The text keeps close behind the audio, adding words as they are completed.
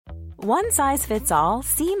One size fits all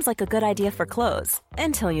seems like a good idea for clothes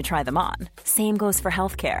until you try them on. Same goes for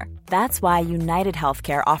healthcare. That's why United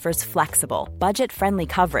Healthcare offers flexible, budget-friendly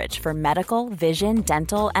coverage for medical, vision,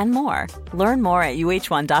 dental, and more. Learn more at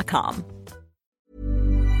uh1.com.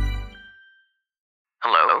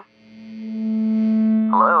 Hello?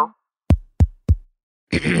 Hello?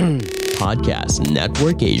 Podcast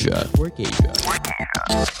Network Asia.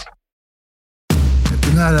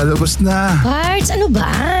 Ito na, lalabas na. Parts, ano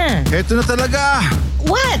ba? Ito na talaga.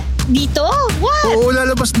 What? Dito? What? Oo,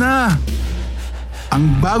 lalabas na.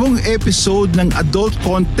 Ang bagong episode ng adult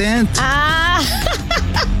content.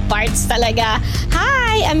 Parts talaga.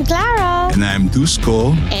 Hi, I'm Clara. And I'm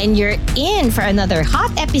Dusko. And you're in for another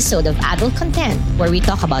hot episode of Adult Content where we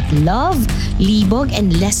talk about love, libog,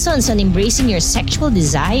 and lessons on embracing your sexual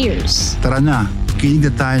desires. Tara na, kinig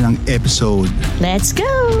na tayo ng episode. Let's go!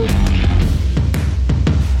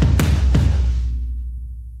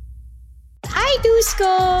 Hi,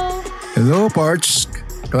 Dusko! Hello, Parts.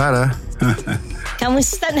 Clara.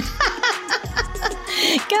 Kamusta na?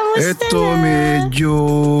 Kamusta Ito, na? medyo,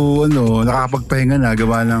 nakakapagpahinga na.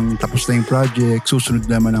 Gawa ng tapos na yung project. Susunod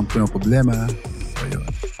naman ang problema. Ayun.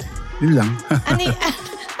 Yun lang.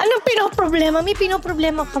 Anong pinoproblema? May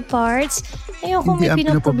pinoproblema ka, Parts? Ayoko may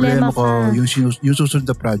Hindi, ang pinoproblema ko, ka. yung susunod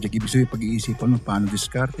na project, ibig sabihin pag-iisipan mo paano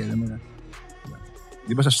discard. Alam mo na.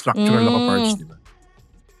 Di ba sa structural ako parts, di ba?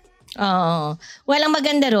 Oo. Walang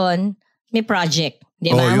maganda ron, may project.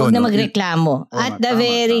 Di ba? Oh, yun, Huwag na magreklamo. At the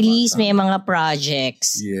very least, tama. may mga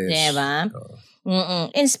projects. Yes. Di ba?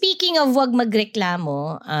 And speaking of wag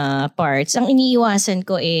magreklamo, Parts, ang iniiwasan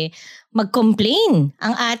ko mag-complain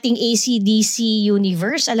ang ating ACDC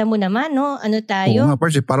Universe. Alam mo naman, no? Ano tayo? Oo nga,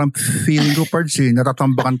 Parts. Parang feeling ko, Parts,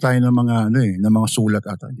 natatambakan tayo ng mga, ng mga sulat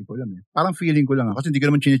ata. Hindi ko alam. Parang feeling ko lang. Kasi hindi ko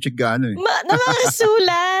naman chinecheck gaano. Ng mga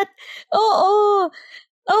sulat. Oo.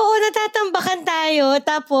 Oo, natatambakan tayo.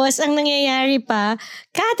 Tapos, ang nangyayari pa,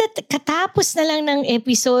 katapos na lang ng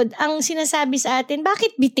episode, ang sinasabi sa atin,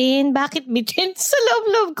 bakit bitin? Bakit bitin? Sa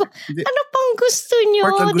loob-loob ko, Hindi. ano pang gusto nyo?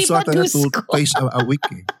 Part ang gusto Di ba, ata na Dusko? twice a week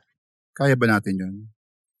eh. Kaya ba natin yun?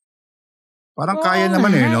 Parang kaya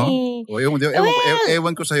naman no? O, ewan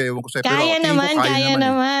ko sa'yo. Kaya Pero kaya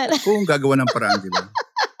naman. Kung gagawa ng paraan, di ba?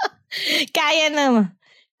 Kaya naman.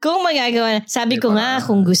 Kung magagawa, sabi May ko nga, paraan.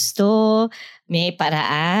 kung gusto, may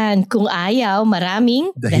paraan. Kung ayaw, maraming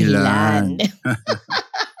dahilan.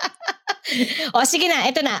 O sige na,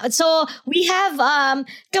 eto na. So, we have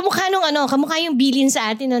kamukha yung bilin sa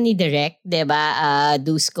atin ni Direk, 'di ba?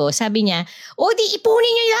 Dusko. Sabi niya, di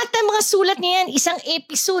ipunin niyo lahat ng mga sulat niyan, isang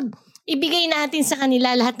episode. Ibigay natin sa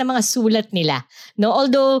kanila lahat ng mga sulat nila. No,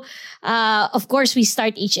 although of course we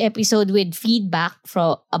start each episode with feedback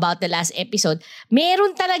about the last episode.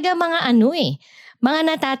 Meron talaga mga mga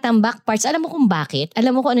natatambak Parts. Alam mo kung bakit?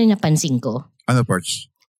 Alam mo kung ano yung napansin ko? Ano, Parts?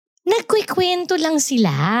 Nagkikwento lang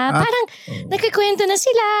sila. Parang nagkikwento na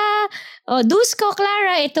sila. Dusko,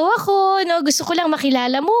 Clara, ito ako. No, gusto ko lang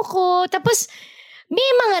makilala mo ko. Tapos may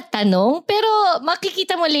mga tanong, pero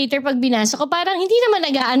makikita mo later pag binasa ko, parang hindi naman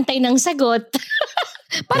nag-aantay ng sagot.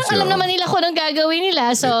 Parang Kasi, alam naman nila kung anong gagawin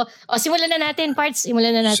nila. So, simulan na natin, Parts.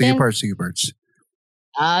 Simulan na natin. Sige, Parts.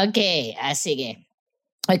 Okay, sige.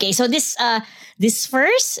 Okay, so this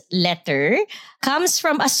first letter comes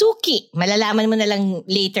from Asuki. Malalaman mo na lang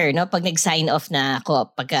later, no, pag nag-sign off na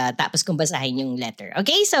ako pagkatapos kong basahin yung letter.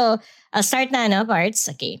 Okay, so I'll start na, no, Parts.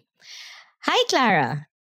 Okay. Hi, Clara.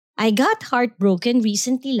 I got heartbroken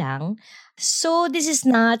recently lang, so this is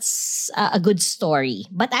not a good story,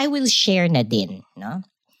 but I will share na din, no?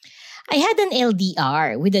 I had an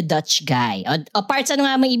LDR with a Dutch guy. Parts, ano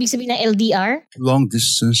nga may ibig sabihin ng LDR? Long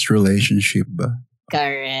distance relationship ba?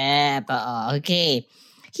 Correct. Okay.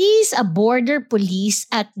 He's a border police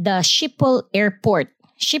at the Schiphol Airport.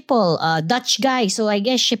 Schiphol, Dutch guy. So I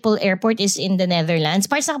guess Schiphol Airport is in the Netherlands.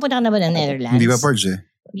 Parts, nakapunta ka na ba ng Netherlands? Hindi ba, Parts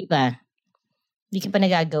Hindi pa. Hindi ka pa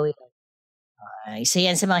nagagawin. Isa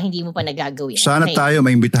yan sa mga hindi mo pa nagagawin. Sana tayo,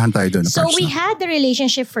 maimbitahan tayo doon. So we had the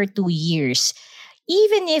relationship for 2 years.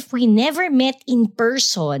 Even if we never met in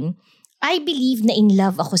person, I believe na in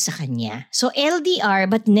love ako sa kanya. So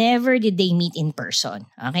LDR but never did they meet in person.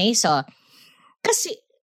 Okay? So, kasi...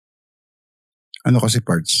 Ano kasi,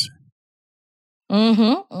 Parts?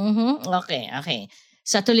 Okay.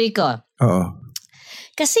 So tuloy ko. Oo.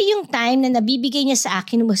 Kasi yung time na nabibigay niya sa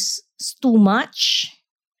akin was too much.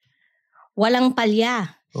 Walang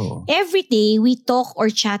palya. Oo. Every day, we talk or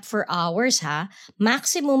chat for hours, ha?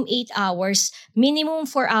 Maximum 8 hours, minimum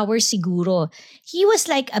 4 hours siguro. He was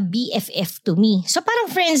like a BFF to me. So parang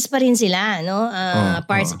friends pa rin sila, no?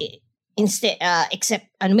 Except,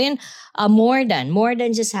 more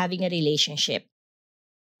than just having a relationship.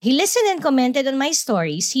 He listened and commented on my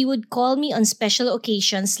stories. He would call me on special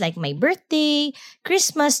occasions like my birthday,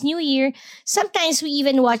 Christmas, New Year. Sometimes we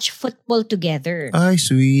even watch football together. Ay,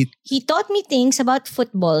 sweet. He taught me things about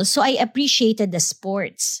football, so I appreciated the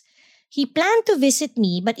sports. He planned to visit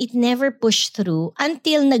me but it never pushed through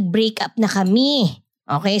until nag-break up na kami.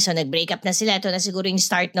 Okay, so nag-break up na sila. Ito na siguro yung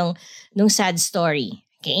start nung sad story.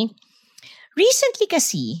 Okay? Recently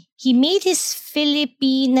kasi, he made his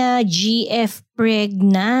Filipina GF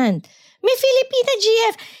pregnant. May Filipina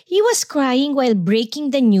GF. He was crying while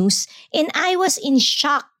breaking the news and I was in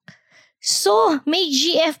shock. So, may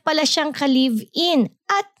GF pala siyang ka-live-in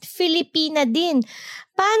at Filipina din.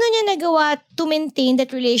 Paano niya nagawa to maintain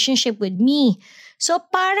that relationship with me? So,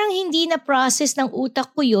 parang hindi na-process ng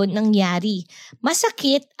utak ko yun nangyari.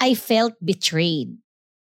 Masakit, I felt betrayed.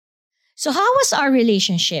 So, how was our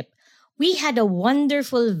relationship? We had a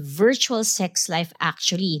wonderful virtual sex life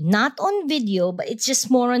actually. Not on video, but it's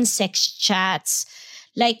just more on sex chats.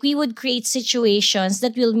 Like we would create situations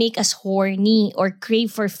that will make us horny or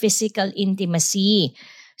crave for physical intimacy.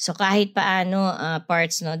 So kahit paano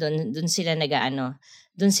parts no doon sila naglalabas.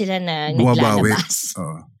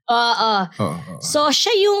 Oo. So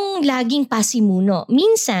siya yung laging pasimuno.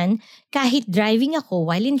 Minsan kahit driving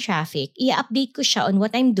ako while in traffic, i-update ko siya on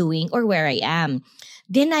what I'm doing or where I am.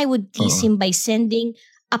 Then I would tease him by sending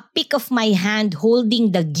a pic of my hand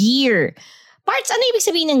holding the gear. Parts, ano ibig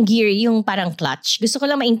sabihin ng gear? Yung parang clutch. Gusto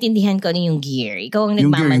ko lang maintindihan ko ano yung gear. Ikaw ang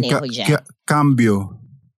nagmamaneho dyan. Cambio.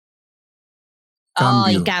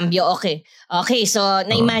 Oh, yung cambio. Okay. Okay, so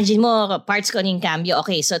na-imagine mo, parts ko ano yung cambio.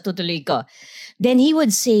 Okay, so tutuloy ko. Then he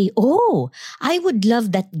would say, "Oh, I would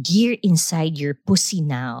love that gear inside your pussy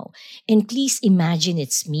now. And please imagine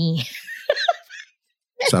it's me."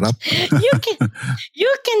 Sarap.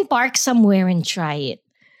 you can park somewhere and try it.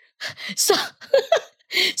 So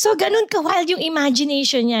ganun ka-wild yung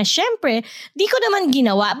imagination niya. Syempre, di ko naman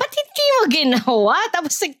ginawa. Ba't hindi mo ginawa?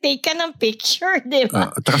 Tapos nag-take ka ng picture, di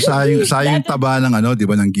ba? At saka sayang taba ng di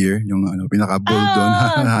ba, ng gear? Yung pinaka-bold doon,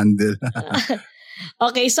 handle.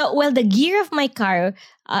 Okay, so the gear of my car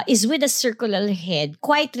is with a circular head.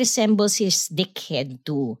 Quite resembles his dick head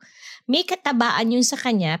too. May katabaan yun sa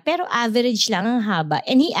kanya, pero average lang ang haba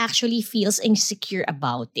and he actually feels insecure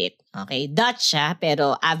about it. Okay, Dutch siya,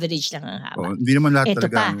 pero average lang ang haba. Hindi naman lahat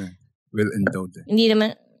talaga well-endowed. Hindi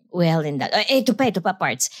naman well-endowed. Ito pa,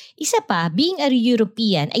 parts. Isa pa, being a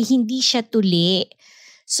European ay hindi siya tuli.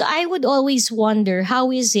 So I would always wonder,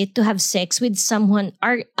 how is it to have sex with someone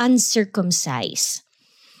uncircumcised?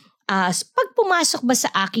 Pag pumasok ba sa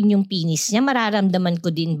akin yung penis niya, mararamdaman ko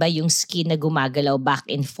din ba yung skin na gumagalaw back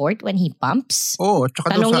and forth when he pumps?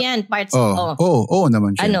 Tsaka tanong yan, parts.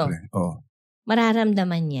 Naman syempre.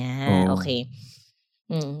 Mararamdaman niya. Okay.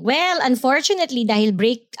 Well, unfortunately, dahil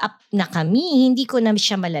break up na kami, hindi ko na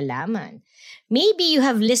siya malalaman. Maybe you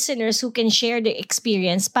have listeners who can share their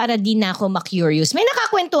experience para di na ako ma-curious. May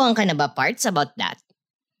nakakwentuhan ka na ba, parts, about that?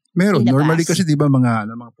 Meron. Normally kasi di ba mga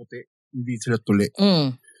puti, hindi sila tuli.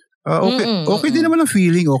 Okay din naman ang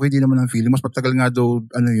feeling. Mas patagal nga daw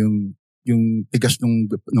yung tigas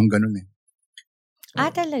nung ganun eh.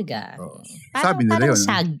 Talaga? Sabi nila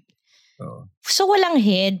yun. So walang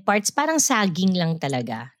head parts, parang saging lang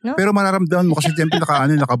talaga, no? Pero mararamdaman mo kasi siyempre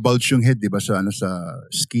naka-bulge yung head, di ba, sa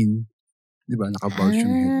skin. Di ba, naka-bulge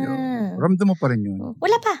yung head. Ramdam mo pa rin yun.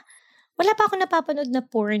 Wala pa ako napapanood na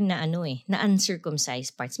porn na na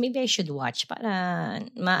uncircumcised parts. Maybe I should watch para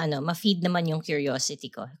ma-feed naman yung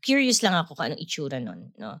curiosity ko. Curious lang ako kung anong itsura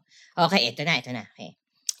nun, no? Okay, ito na.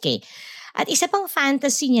 Okay. At isa pang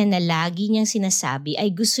fantasy niya na lagi niyang sinasabi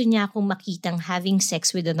ay gusto niya akong makitang having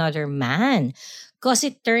sex with another man because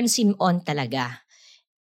it turns him on talaga.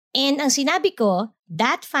 And ang sinabi ko,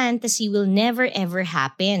 that fantasy will never ever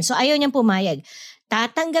happen. So ayaw niyang pumayag.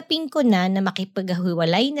 Tatanggapin ko na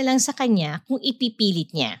makipaghiwalay na lang sa kanya kung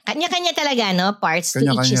ipipilit niya. Kanya-kanya talaga, no? Parts to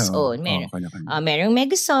each his own. Merong may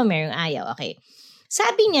gusto, merong ayaw. Okay.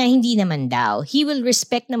 Sabi niya, hindi naman daw. He will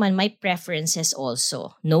respect naman my preferences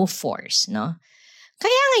also. No force, no?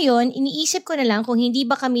 Kaya ngayon, iniisip ko na lang kung hindi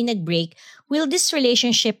ba kami nag-break, will this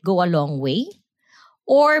relationship go a long way?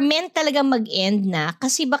 Or meant talagang mag-end na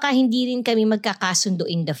kasi baka hindi rin kami magkakasundo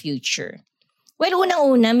in the future? Well,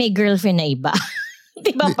 unang-una, may girlfriend na iba.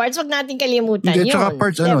 Diba, parts? Wag natin kalimutan yun. Tsaka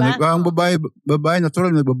parts, diba? Ang babae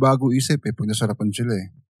natural, nagbabago isip pag nasarapan sila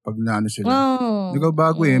eh. Pag naano sila.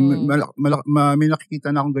 Nagbabago eh. May nakikita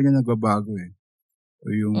na akong ganyan nagbabago eh.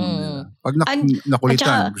 Yung, pag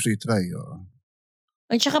nakulitan, gusto i-try.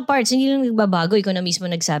 At saka parts, hindi lang nagbabago. Ikaw na mismo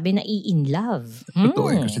nagsabi na in love. Totoo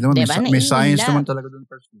eh. Kasi naman, diba? may science naman talaga doon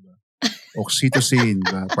parts, diba? Oxytocin,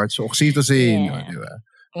 diba? Parts oxytocin, diba?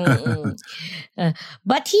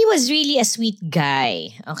 But he was really a sweet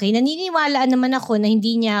guy. Okay, naniniwala naman ako na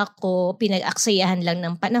hindi niya ako pinag-aksayahan lang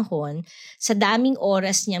ng panahon sa daming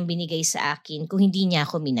oras niyang binigay sa akin kung hindi niya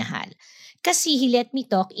ako minahal. Kasi he let me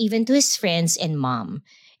talk even to his friends and mom.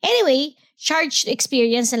 Anyway, charged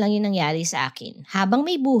experience na lang yung nangyari sa akin. Habang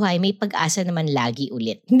may buhay, may pag-asa naman lagi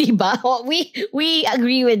ulit. Di ba? We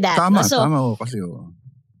agree with that. Tama, no? So, tama kasi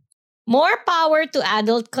more power to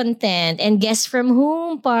adult content. And guess from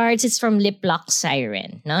whom parts? It's from Lip Lock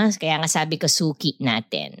Siren. No? Kaya nga sabi ko, suki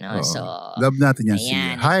natin. No? So, love natin yan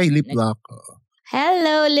siya. Hi, Lip Lock.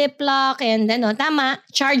 Hello, Lip Lock. And tama,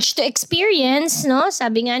 charge to experience. No?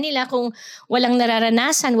 Sabi nga nila, kung walang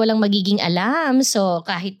nararanasan, walang magiging alam. So,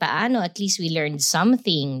 kahit paano, at least we learned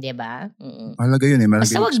something. Diba? Mahalaga yun eh.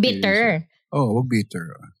 Basta wag bitter. Wag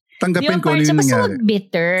bitter. Tanggapin ko ano yung nangyari. Basta wag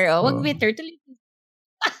bitter. Wag bitter.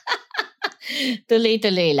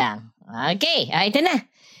 Tuloy-tuloy lang. Okay. Ito na.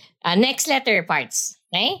 Next letter, parts.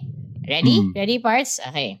 Okay? Ready? Ready, parts?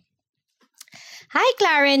 Okay. Hi,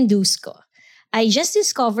 Clara and Dusko. I just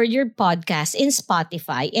discovered your podcast in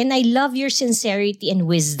Spotify and I love your sincerity and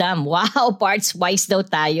wisdom. Wow, parts, wise daw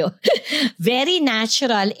tayo. Very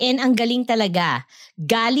natural and ang galing talaga.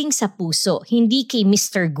 Galing sa puso, hindi kay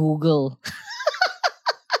Mr. Google.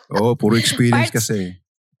 Puro experience parts, kasi.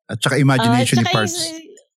 At saka imagination ni parts.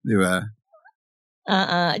 Di ba?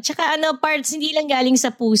 Tsaka parts, hindi lang galing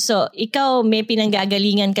sa puso. Ikaw may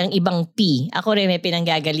pinanggagalingan kang ibang P. Ako rin may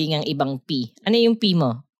pinanggagalingang ibang P. Ano yung P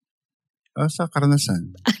mo? Sa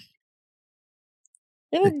karanasan.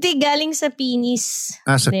 Hindi, galing sa penis.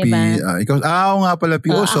 Sa diba? P. Ikaw, nga pala P.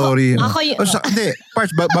 Sorry. Hindi,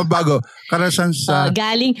 parts, bago. Karanasan sa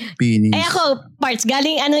galing, penis. Ako, parts,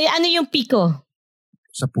 galing, ano yung P ko?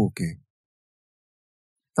 Sa puke.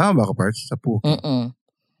 Tama ba ako, parts? Sa puke.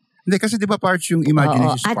 Hindi, kasi di ba parts yung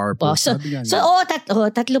imagination is powerful.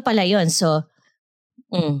 Tatlo pala yun. So,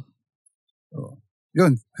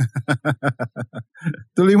 yun.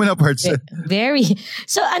 Tuloy mo na, parts. Very.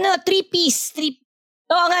 So, 3-piece.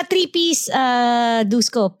 3-piece,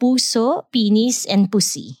 Dusko. Puso, penis, and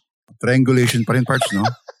pussy. Triangulation pa rin, parts, no?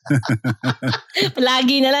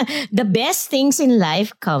 Lagi na lang. The best things in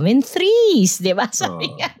life come in threes. Di ba? Sabi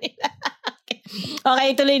nga nila.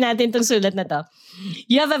 Okay, tuloy natin itong sulat na to.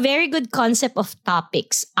 You have a very good concept of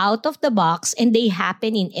topics out of the box and they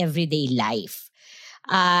happen in everyday life.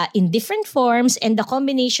 In different forms, and the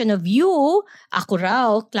combination of you, ako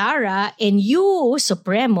raw, Clara, and you,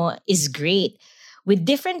 Supremo, is great. With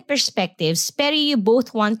different perspectives, pero you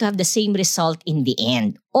both want to have the same result in the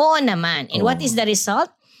end. Oo naman. And what is the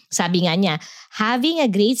result? Sabi nga niya, having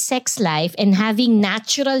a great sex life and having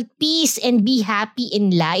natural peace and be happy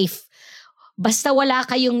in life. Basta wala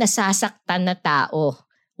kayong nasasaktan na tao.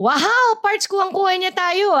 Wow! Parts kuhang-kuha niya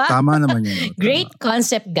tayo, ha? Tama naman yun. Great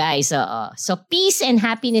concept, guys. So, peace and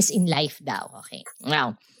happiness in life daw. Okay.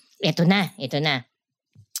 Now, ito na.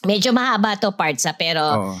 Medyo mahaba to, parts,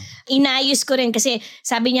 pero inayos ko rin kasi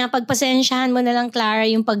sabi niya, pagpasensyahan mo na lang, Clara,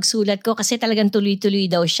 yung pagsulat ko kasi talagang tuloy-tuloy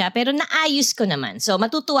daw siya. Pero naayos ko naman. So,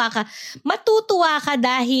 matutuwa ka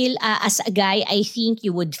dahil as a guy, I think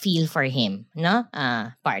you would feel for him. No?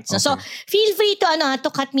 Parts. Okay. So, feel free to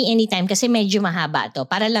cut me anytime kasi medyo mahaba to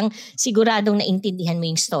para lang siguradong naintindihan mo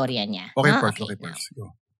yung storya niya. Okay, no? Parts. Okay, Parts.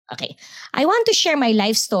 Go. Okay. I want to share my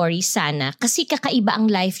life story sana kasi kakaiba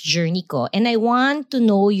ang life journey ko and I want to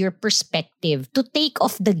know your perspective to take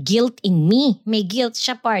off the guilt in me. May guilt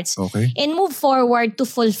siya, parts. Okay. And move forward to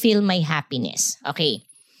fulfill my happiness. Okay.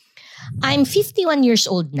 I'm 51 years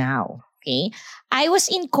old now. Okay. I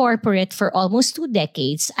was in corporate for almost 2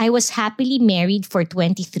 decades. I was happily married for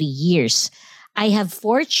 23 years. I have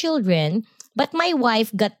 4 children. But my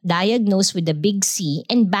wife got diagnosed with a big C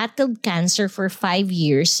and battled cancer for 5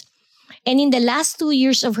 years. And in the last 2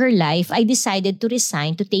 years of her life, I decided to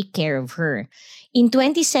resign to take care of her. In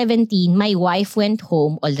 2017, my wife went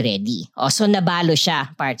home already. So nabalo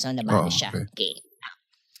siya. Nabalo siya. Okay.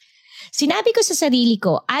 Sinabi ko sa sarili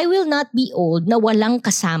ko, I will not be old na walang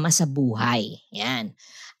kasama sa buhay. Yan.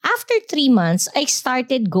 After 3 months, I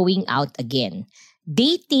started going out again.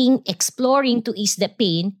 Dating, exploring to ease the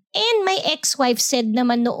pain, and my ex-wife said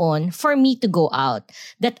naman noon for me to go out,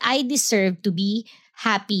 that I deserve to be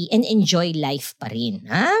happy and enjoy life pa rin.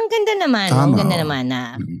 Ang ganda naman. Ang ganda naman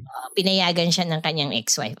na pinayagan siya ng kanyang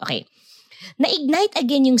ex-wife. Okay. Na-ignite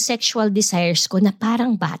again yung sexual desires ko na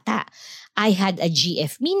parang bata. I had a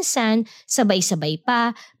GF minsan, sabay-sabay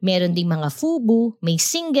pa, meron ding mga FUBU, may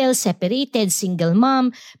single, separated, single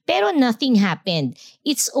mom, pero nothing happened.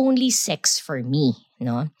 It's only sex for me,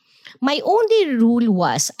 no? My only rule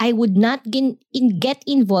was I would not get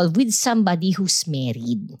involved with somebody who's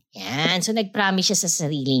married. Yan. So, nag-promise siya sa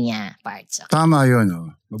sarili niya. Parts. Okay. Tama yun, oh.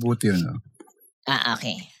 Mabuti yun, oh.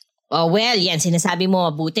 Okay. Oh, well, yan. Sinasabi mo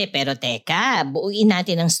mabuti. Pero teka, buuin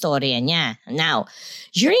natin ang storya niya. Now,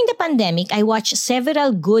 during the pandemic, I watched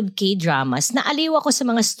several good K-dramas na aliw ako sa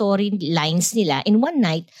mga storylines nila. And one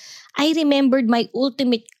night, I remembered my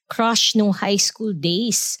ultimate crush nung high school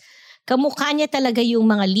days. Kamukha niya talaga yung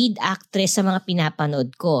mga lead actress sa mga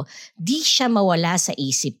pinapanood ko. Di siya mawala sa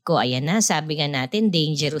isip ko. Ayan na, sabi nga natin,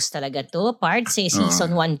 dangerous talaga to. Parts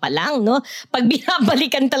season 1 pa lang, no? Pag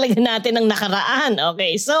binabalikan talaga natin ang nakaraan.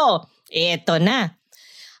 Okay, so, eto na.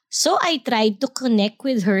 So, I tried to connect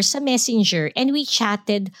with her sa Messenger and we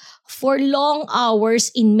chatted for long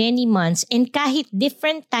hours in many months and kahit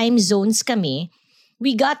different time zones kami,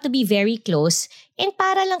 we got to be very close and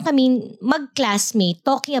para lang kami mag-classmate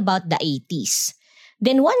talking about the 80s.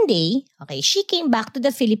 Then one day, okay, she came back to the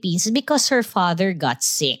Philippines because her father got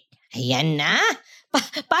sick. Ayan na.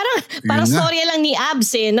 Parang storya lang ni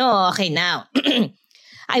Abs no? Okay, now.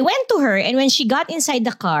 I went to her and when she got inside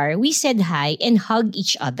the car, we said hi and hugged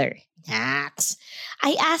each other. That's.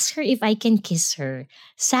 I asked her if I can kiss her.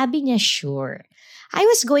 Sabi niya, sure. I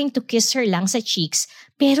was going to kiss her lang sa cheeks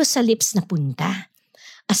pero sa lips na punta.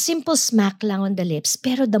 A simple smack lang on the lips,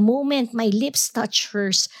 pero the moment my lips touch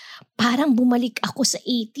hers, parang bumalik ako sa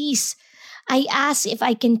 80s. I asked if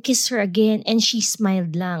I can kiss her again and she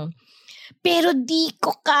smiled lang. Pero di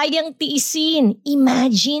ko kayang tiisin.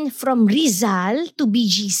 Imagine, from Rizal to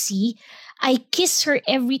BGC, I kiss her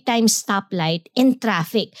every time stoplight and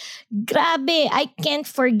traffic. Grabe, I can't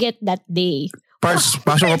forget that day. Parts,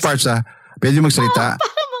 pasok ko parts ah. Pwede magsalita.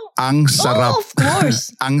 Ang sarap. Oh, of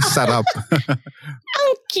course. Ang sarap. Ang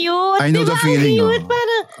cute. I know diba? the feeling. Ang cute.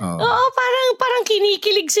 Parang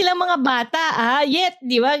kinikilig sila mga bata. Yet,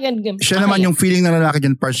 di ba? Siya naman yung feeling ng lalaki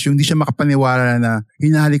dyan, parts, yung hindi siya makapaniwala na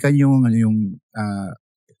hinahalikan yung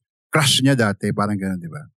crush niya dati. Parang gano'n,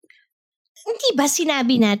 di ba? Hindi ba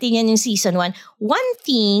sinabi natin yan yung season 1? One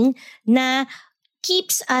thing na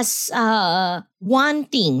keeps us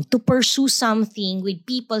wanting to pursue something with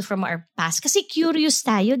people from our past. Kasi curious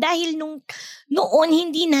tayo dahil noon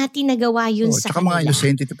hindi natin nagawa yun sa kanila. Tsaka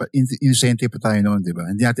mga innocente pa tayo noon, di ba?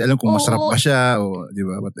 Hindi natin alam kung masarap ba siya o di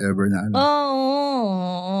ba, whatever na ano.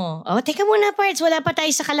 Oo. Teka muna, parts. Wala pa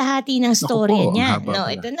tayo sa kalahati ng story niya. No,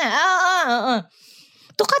 ito na.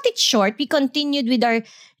 To cut it short, we continued with our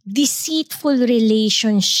deceitful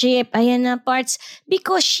relationship. Ayan na, parts,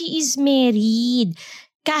 because she is married.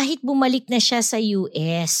 Kahit bumalik na siya sa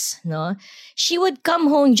US, no? She would come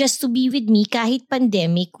home just to be with me kahit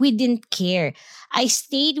pandemic, we didn't care. I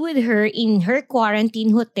stayed with her in her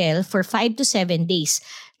quarantine hotel for 5 to 7 days.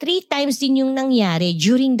 3 times din yung nangyari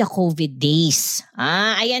during the COVID days.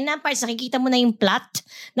 Ayan na, parts, nakikita mo na yung plot?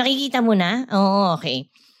 Nakikita mo na? Oo, okay.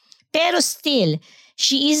 Pero still,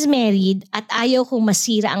 she is married at ayaw kong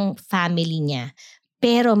masira ang family niya.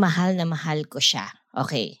 Pero mahal na mahal ko siya.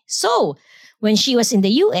 Okay. So, when she was in the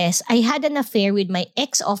US, I had an affair with my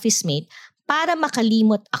ex-office mate para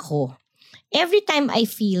makalimot ako. Every time I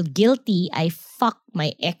feel guilty, I fuck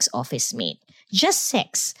my ex-office mate. Just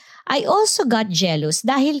sex. I also got jealous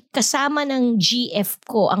dahil kasama ng GF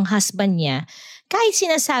ko ang husband niya kahit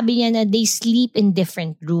sinasabi niya na they sleep in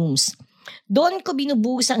different rooms. Doon ko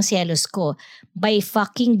binubuhos ang selos ko by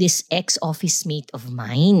fucking this ex-office mate of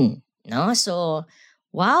mine. No? So,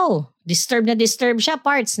 wow. Disturb siya,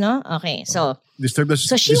 parts, no? Okay, so.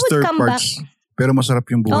 So she would come parts, back. Pero masarap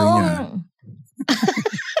yung buhay niya.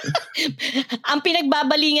 Ang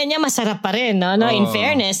pinagbabalingan niya, masarap pa rin, no? In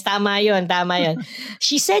fairness, tama yun.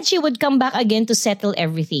 She said she would come back again to settle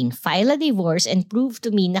everything, file a divorce, and prove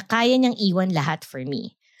to me na kaya niyang iwan lahat for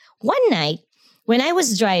me. One night, when I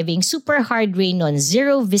was driving, super hard rain on,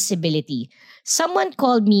 zero visibility. Someone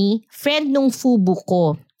called me, friend nung fubu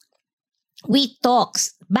ko. We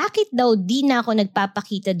talks. Bakit daw di na ako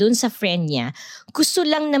nagpapakita dun sa friend niya? Gusto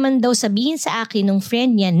lang naman daw sabihin sa akin nung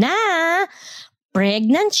friend niya na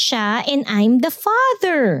pregnant siya and I'm the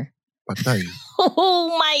father. Patay.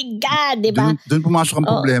 Oh my God, diba? Doon pumasok ang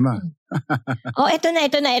problema. Eto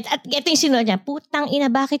na. At ito yung sinunod niya, putang ina,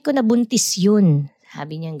 bakit ko nabuntis yun?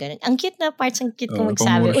 Sabi niya ganun. Ang cute na parts, ang cute ko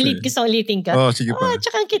magsabi. Ulitin ka. Sige pa.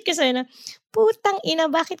 Tsaka ang cute ka sa'yo na, putang ina,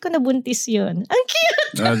 bakit ko nabuntis yun? Ang cute!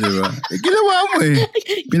 Diba? Ginawa mo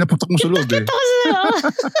Pinaputok mo sa loob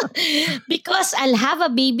Because I'll have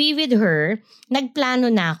a baby with her, nagplano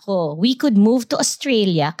na ako. We could move to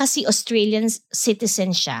Australia kasi Australian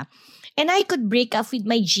citizen siya. And I could break up with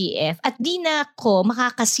my GF at di na ako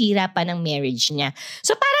makakasira pa ng marriage niya.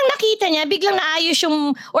 So parang parang nakita niya, biglang naayos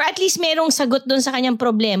yung, or at least merong sagot doon sa kanyang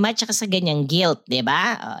problema at saka sa ganyang guilt,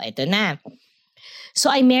 diba? Ito na. So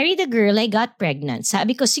I married a girl, I got pregnant.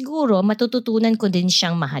 Sabi ko, siguro matututunan ko din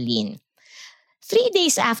siyang mahalin. 3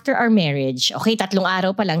 days after our marriage, 3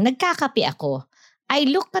 araw pa lang, nagkakape ako. I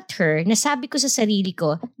looked at her, nasabi ko sa sarili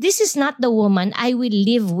ko, this is not the woman I will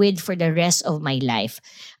live with for the rest of my life.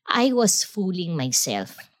 I was fooling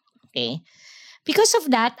myself. Okay? Because of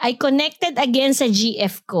that, I connected again sa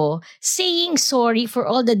GF ko, saying sorry for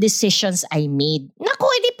all the decisions I made. Naku,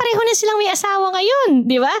 edi pareho na silang may asawa ngayon,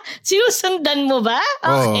 di ba? Sinusundan mo ba?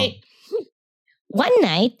 Okay. One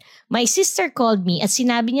night, my sister called me at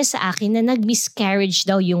sinabi niya sa akin na nag-miscarriage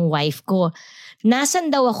daw yung wife ko. Nasan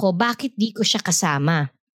daw ako, bakit di ko siya kasama?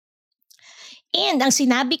 And ang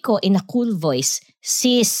sinabi ko in a cool voice,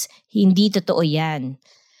 sis, hindi totoo yan.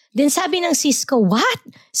 Then sabi ng sis ko, what?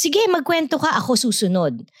 Sige, magkwento ka, ako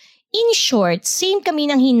susunod. In short, same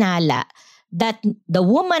kami ng hinala that the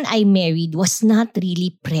woman I married was not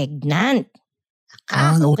really pregnant.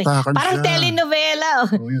 Okay. Parang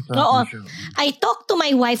telenovela. Oo. I talked to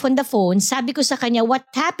my wife on the phone. Sabi ko sa kanya, what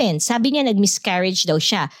happened? Sabi niya, nag-miscarriage daw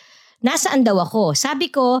siya. Nasaan daw ako?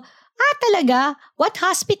 Sabi ko, talaga? What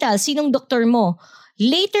hospital? Sinong doktor mo?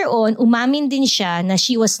 Later on, umamin din siya na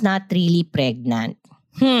she was not really pregnant.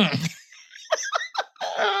 Sorry.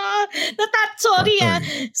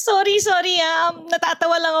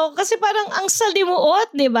 Natatawa lang ako kasi parang ang salimuot,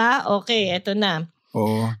 di ba? Okay, eto na.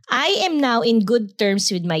 I am now in good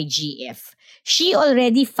terms with my GF. She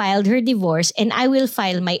already filed her divorce and I will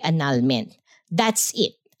file my annulment. That's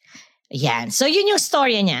it. Yan. So yun yung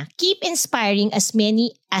story niya. Keep inspiring as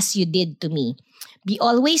many as you did to me. Be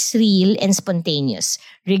always real and spontaneous.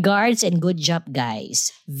 Regards and good job,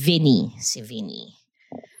 guys. Vinny. Si Vinny.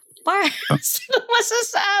 Pars, ano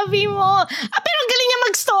masasabi mo? Pero ang galing niya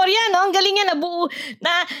mag-storya, no? Ang galing niya nabuo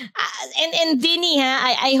na and Vinny,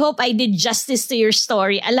 I hope I did justice to your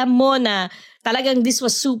story. Alam mo na talagang this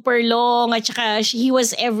was super long at saka he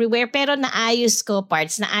was everywhere, pero naayos ko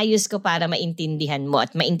para maintindihan mo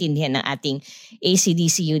at maintindihan ng ating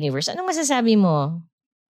ACDC Universe. Anong masasabi mo?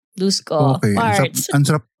 Dusko, okay. Parts. Ang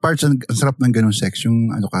sarap ng ganung sex,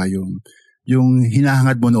 yung yung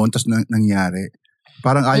hinahangad mo noon tas nangyari.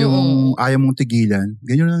 Parang ayaw mong tigilan.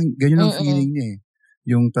 Ganyan ang feeling niya eh.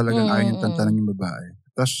 Yung talagang ayaw niyang tantanan yung babae.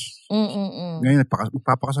 Tapos, ngayon,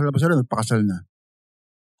 magpapakasal na ba sila? Magpakasal na.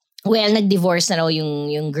 Well, nag-divorce na raw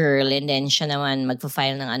yung girl and then siya naman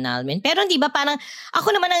magpa-file ng annulment. Pero di ba parang, ako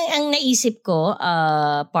naman ang naisip ko,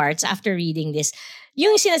 Parts, after reading this,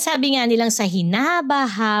 yung sinasabi nga nilang sa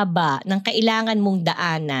hinaba-haba ng kailangan mong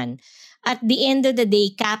daanan, at the end of the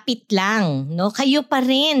day, kapit lang, no? Kayo pa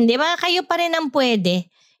rin, di ba? Kayo pa rin ang pwede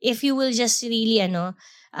if you will just really,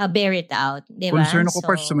 bear it out, di ba? Concern ako,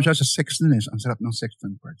 Parts, sa sex nun eh. Ang sarap ng sex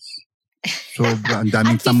nun, Parts. So, ang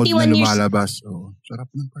daming tamod na lumalabas. Sarap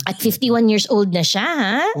ng Parts. At 51 years old na siya,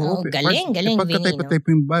 ha? Galing, Vinny, no? Pagka-type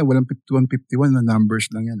yung bahay, walang 51 na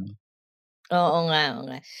numbers lang yan, no? Oo nga.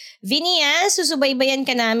 Vinny, susubaybayan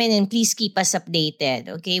ka namin and please keep us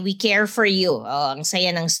updated. Okay? We care for you. Ang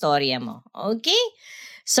saya ng storya mo. Okay?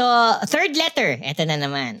 So, third letter. Ito na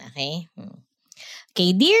naman. Okay?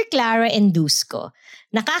 Okay, Dear Clara and Dusko,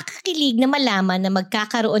 nakakakilig na malaman na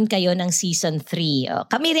magkakaroon kayo ng season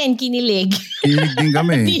 3. Kami rin kinilig. Kinilig din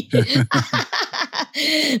kami.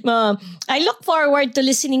 I look forward to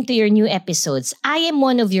listening to your new episodes. I am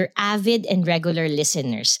one of your avid and regular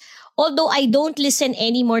listeners. Although I don't listen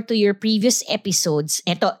anymore to your previous episodes,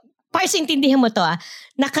 Pars, intindihan mo to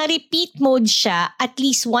naka-repeat mode siya at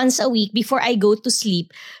least once a week before I go to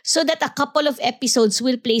sleep so that a couple of episodes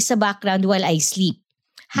will play sa background while I sleep.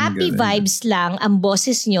 Happy vibes lang ang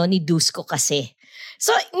boses nyo ni Dusko kasi.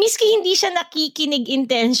 So, miski hindi siya nakikinig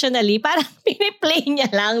intentionally, parang piniplay niya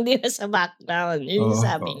lang din sa background. Yun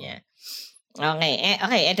sabi niya.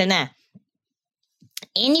 Okay, eto na.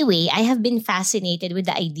 Anyway, I have been fascinated with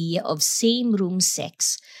the idea of same-room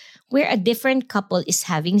sex where a different couple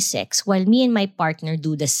is having sex while me and my partner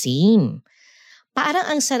do the same. Parang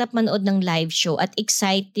ang sarap manood ng live show at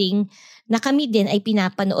exciting na kami din ay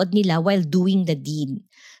pinapanood nila while doing the deed.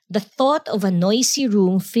 The thought of a noisy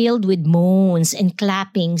room filled with moans and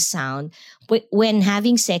clapping sound when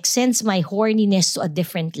having sex sends my horniness to a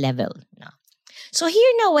different level. So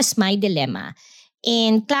here now was my dilemma.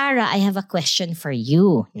 And Clara, I have a question for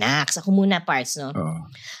you. Nax, ako muna, Parts, no?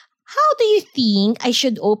 How do you think I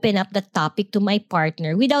should open up the topic to my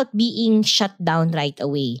partner without being shut down right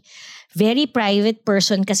away? Very private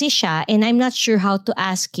person kasi siya and I'm not sure how to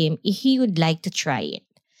ask him if he would like to try it.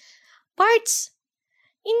 Parts,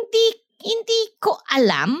 hindi ko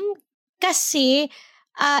alam kasi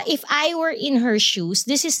if I were in her shoes,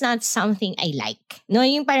 this is not something I like. No,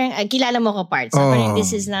 yung parang kilala mo ko parts. So parang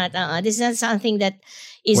this is not something that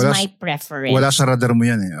is my preference. Wala sa radar mo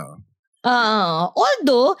yan eh.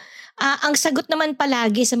 Although, ang sagot naman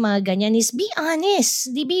palagi sa mga ganyan is be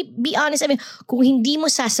honest. Be honest. I mean, kung hindi mo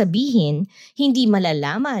sasabihin, hindi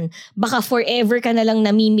malalaman. Baka forever ka na lang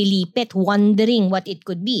namimilipit, wondering what it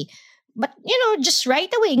could be. But, just right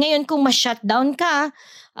away. Ngayon, kung ma-shutdown ka,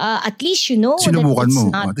 at least you know sinubukan that it's mo.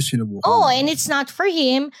 not. Sinubukan mo. mo. And it's not for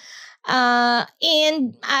him.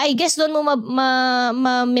 And I guess doon mo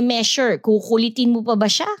ma-measure. Kukulitin mo pa ba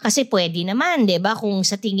siya? Kasi pwede naman, di ba? Kung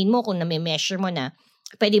sa tingin mo, kung na-measure mo na,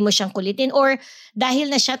 pwede mo siyang kulitin. Or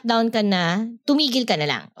dahil na-shutdown ka na, tumigil ka na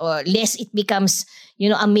lang. Or lest it becomes,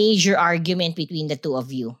 a major argument between the two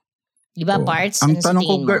of you. Di ba, Parts? Ang tanong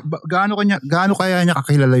ko, gaano kaya niya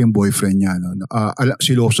kakilala yung boyfriend niya? No?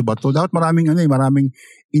 Siloso ba to? Dapat maraming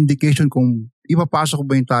indication kung ipapasok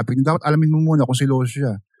ba yung topic. Dapat alamin mo muna kung siloso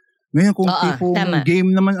siya. Ngayon kung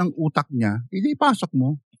game naman ang utak niya, hindi ipasok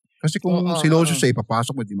mo. Kasi kung siloso siya,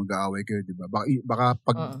 ipapasok mo, di mag-aaway kayo, di ba? Baka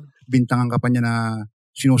pag bintangan ka pa niya na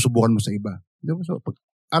sinusubukan mo sa iba. Di ba? So,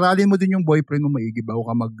 aralin mo din yung boyfriend mo maigi bago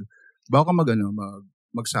ka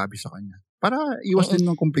magsabi sa kanya. Para iwas din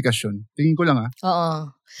ng komplikasyon. Tingin ko lang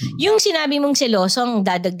Yung sinabi mong siloso, ang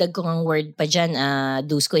dadagdag ko ng word pa dyan,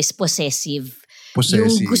 Dusko, is possessive.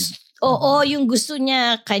 Yung gusto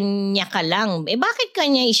niya, kanya ka lang. Bakit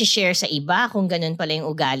kanya i-share sa iba kung ganun pala yung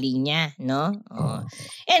ugali niya, no?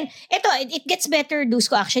 And eto, it gets better,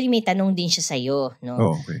 Dusko. Actually, may tanong din siya sa'yo,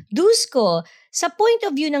 no? Okay. Dusko, sa point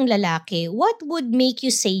of view ng lalaki, what would make you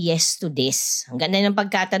say yes to this? Ang ganda ng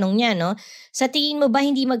pagkatanong niya, no? Sa tingin mo ba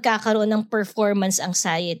hindi magkakaroon ng performance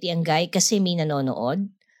anxiety ang guy kasi may nanonood?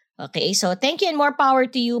 Okay, so thank you and more power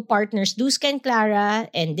to you, partners Dusko and Clara.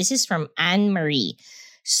 And this is from Anne-Marie.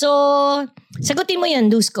 So, sagutin mo yan,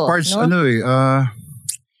 Dusko. Parts, no?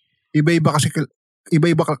 Iba-iba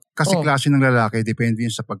kasi klase ng lalaki. Depende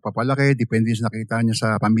yun sa pagpapalaki, depende yun sa nakita niya sa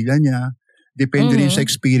pamilya niya, depende rin sa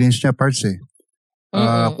experience niya, Parts eh.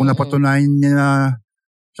 Kung napatunayan niya na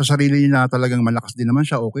sa sarili niya na talagang malakas din naman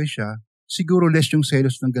siya, okay siya, siguro less yung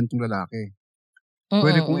selos ng ganitong lalaki.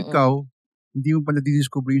 Pwede kung ikaw, hindi mo pa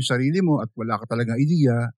nadidiscover yung sarili mo at wala ka talagang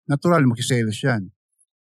idea, natural, makiselos yan.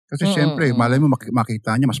 Kasi syempre, malay mo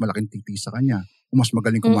makita niya, mas malaking titi sa kanya, o mas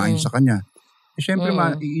magaling kumain sa kanya. Syempre,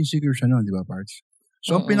 i-insecure siya noon, di ba, Parts?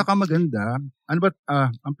 So, ang pinakamaganda,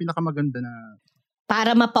 ang pinakamaganda na...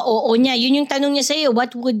 Para mapa-oo niya, yun yung tanong niya sa'yo,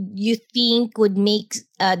 what would you think would make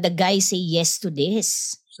the guy say yes to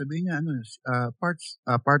this? Sabihin niya,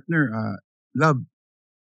 partner, love,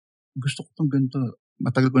 gusto ko itong ganito.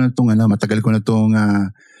 Matagal ko na itong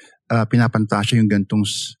pinapantasya yung gantong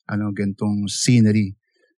scenery.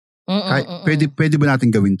 Pwede ba natin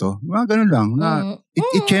gawin to? Ganun lang.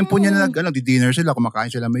 I-tempo niya na di-dinner sila, kumakain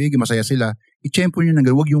sila maigi, masaya sila. I-tempo niya na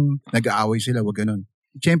wag yung nag-aaway sila, wag ganun.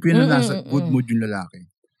 I-tempo niya na nasa good mood yung lalaki.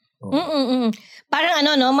 Parang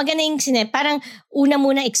maganda yung parang una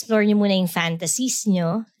muna explore niyo muna yung fantasies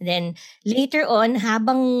niyo. Then later on,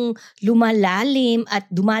 habang lumalalim at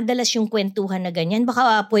dumadalas yung kwentuhan na ganyan,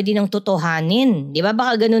 baka pwede nang totohanin. Di ba?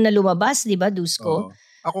 Baka ganun na lumabas, di ba, Dusko?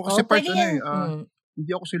 Ako kasi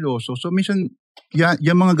hindi ako siloso. So, minsan,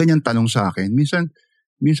 yung mga ganyan tanong sa akin, minsan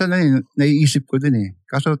naiisip ko din eh.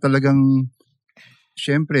 Kaso talagang,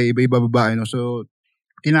 syempre, iba-iba babae, no? So,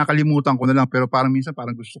 kinakalimutan ko na lang, pero minsan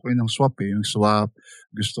gusto ko ng swap eh. Yung swap,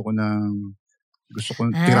 gusto ko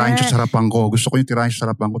tirahin siya sa harapan ko. Gusto ko yung tirahin siya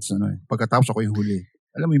sa harapan ko. Pagkatapos ako yung huli.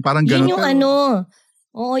 Alam mo, parang gano'n. Yun yung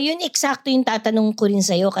yun eksakto yung tatanong ko rin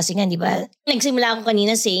sa'yo kasi nga, di ba, nagsimula ako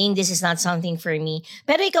kanina saying this is not something for me.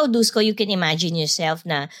 Pero ikaw, Dusko, you can imagine yourself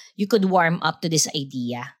na you could warm up to this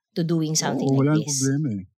idea, to doing something like this.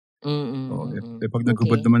 Wala problema eh. Pag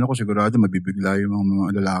nagkubad naman ako, sigurado mabibigla yung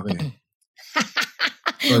mga lalaki.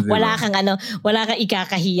 Wala kang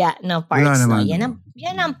ikakahiya na parts. No?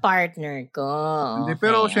 Yan ang partner ko. Hindi,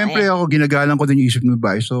 pero syempre ako, ginagalang ko din yung isip ng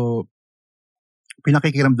babae. So,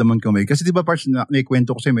 pinakikiramdaman ko may. Kasi di ba Parts,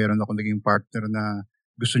 naikwento ko kasi meron ako naging partner na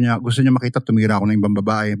gusto niya makita tumira ako ng ibang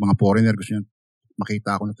babae, mga foreigner, gusto niya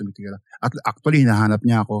makita ako na tumitira. At actually, hinahanap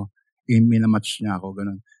niya ako, minamatch niya ako,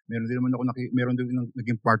 ganun. Meron din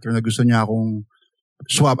naging partner na gusto niya akong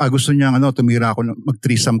swap, gusto niya tumira ako,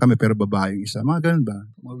 mag-threesome kami pero babae yung isa. Mga ganun ba?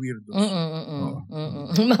 Mga weirdos.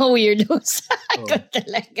 Mga weirdos. Ako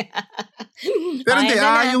talaga. Pero hindi,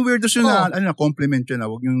 yung weirdos yun na compliment yun na.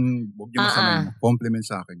 Huwag yung masama. Compliment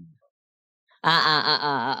sa akin.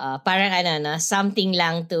 Parang something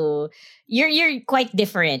lang to, you're quite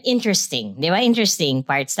different. Interesting. Di ba? Interesting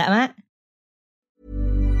parts, tama?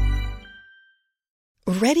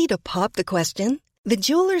 Ready to pop the question? The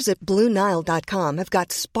jewelers at BlueNile.com have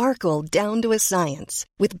got sparkle down to a science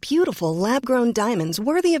with beautiful lab-grown diamonds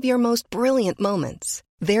worthy of your most brilliant moments.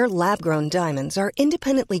 Their lab-grown diamonds are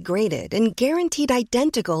independently graded and guaranteed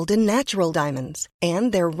identical to natural diamonds,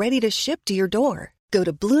 and they're ready to ship to your door. Go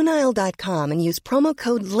to BlueNile.com and use promo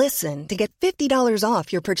code LISTEN to get $50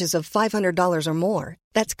 off your purchase of $500 or more.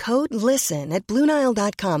 That's code LISTEN at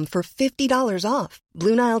BlueNile.com for $50 off.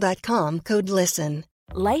 BlueNile.com, code LISTEN.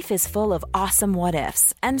 Life is full of awesome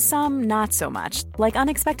what-ifs, and some not so much, like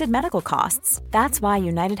unexpected medical costs. That's why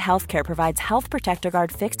United Healthcare provides Health Protector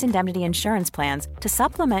Guard fixed indemnity insurance plans to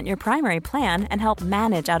supplement your primary plan and help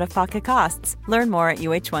manage out-of-pocket costs. Learn more at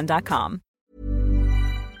uh1.com.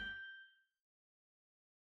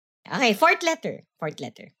 Okay, fourth letter.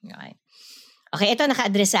 Okay, ito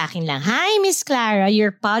naka-address sa akin lang. Hi, Miss Clara.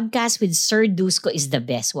 Your podcast with Sir Dusko is the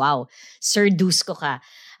best. Wow, Sir Dusko ka.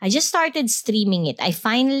 I just started streaming it. I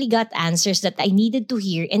finally got answers that I needed to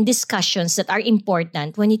hear and discussions that are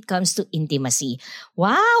important when it comes to intimacy.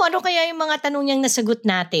 Wow, ano kaya yung mga tanong niyang nasagot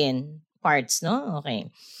natin? Parts, no? Okay.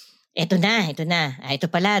 Ito na. Ito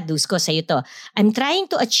pala, Dusko, sa'yo to. I'm trying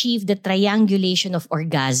to achieve the triangulation of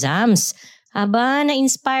orgasms. Aba,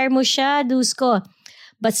 na-inspire mo siya, Dusko.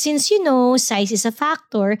 But since you know size is a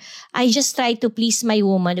factor, I just try to please my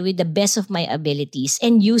woman with the best of my abilities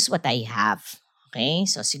and use what I have. Okay?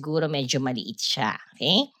 So siguro medyo maliit siya.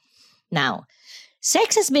 Okay? Now,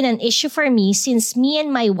 sex has been an issue for me since me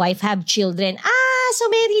and my wife have children. So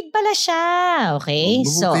married pala siya. Okay?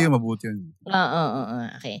 Mabuti yun.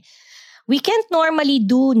 Okay. We can't normally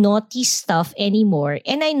do naughty stuff anymore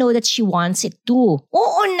and I know that she wants it too.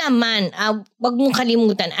 Oo naman. Wag mong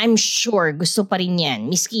kalimutan. I'm sure gusto pa rin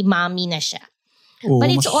yan. Miski mommy na siya.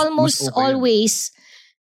 But it's almost always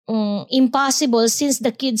impossible since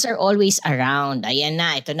the kids are always around. Ayan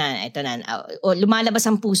na, ito na. Lumalabas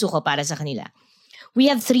ang puso ko para sa kanila. We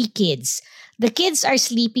have 3 kids. The kids are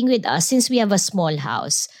sleeping with us since we have a small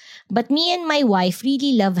house. But me and my wife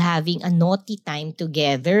really love having a naughty time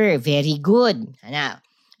together. Very good.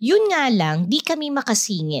 Yun nga lang, di kami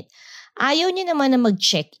makasingit. Ayaw niya naman na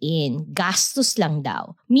mag-check-in. Gastos lang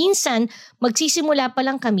daw. Minsan, magsisimula pa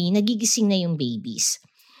lang kami, nagigising na yung babies.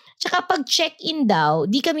 Tsaka pag check-in daw,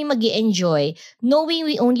 di kami mag-i-enjoy knowing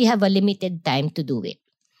we only have a limited time to do it.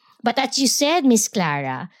 But as you said, Miss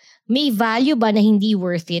Clara, may value ba na hindi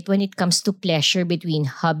worth it when it comes to pleasure between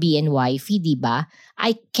hubby and wifey, di ba?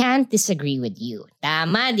 I can't disagree with you.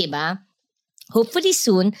 Tama, di ba? Hopefully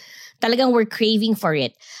soon, talagang we're craving for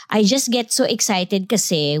it. I just get so excited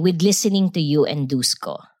kasi with listening to you and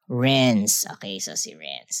Dusko. Renz. Okay, so si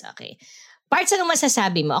Renz. Okay. Parts, anong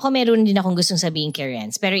masasabi mo? Ako meron din akong gustong sabihin kay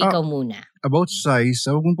Renz, pero ikaw muna. About size,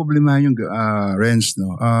 huwag mong problemahin yung Renz,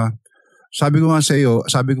 no? Sabi ko nga sa iyo,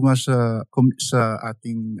 sabi ko nga sa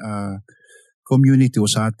ating community o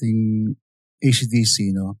sa ating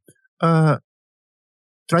ACDC, no?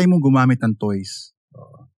 Try mong gumamit ng toys.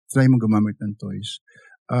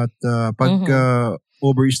 At pag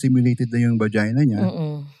overstimulated na yung vagina niya,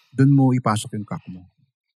 doon mo ipasok yung cock mo.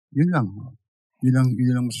 Yun lang.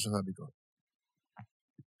 Yun lang masasabi ko.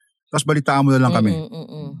 Tapos balitaan mo na lang kami.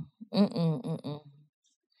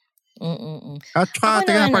 At saka,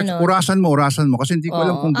 orasan mo. Kasi hindi ko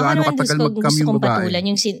alam kung gaano katagal mag-cam yung babae.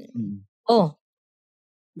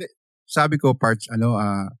 Sabi ko, Parts,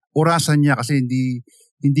 orasan niya kasi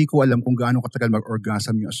hindi ko alam kung gaano katagal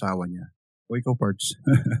mag-orgasm yung asawa niya. O ikaw, Parts.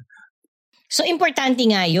 So, importante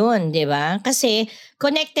nga yun, di ba? Kasi,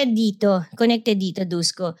 connected dito,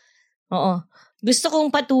 Dusko. Oo. Gusto kong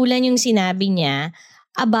patulan yung sinabi niya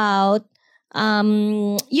about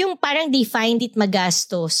yung parang they find it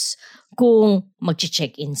magastos kung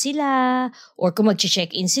mag-check-in sila or kung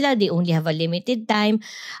mag-check-in sila, they only have a limited time.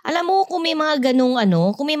 Alam mo, kung may mga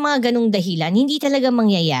ganung dahilan, hindi talaga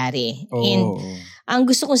mangyayari. And ang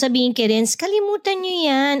gusto kong sabihin kay Renz, kalimutan nyo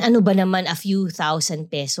yan. Ano ba naman a few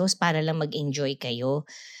thousand pesos para lang mag-enjoy kayo?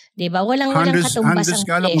 Diba? Walang katumbas ang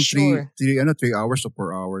pleasure. 3 hours to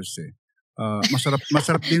 4 hours eh.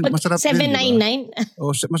 Masarap din. 799?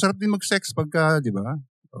 Diba? Masarap din mag-sex pagka, di ba?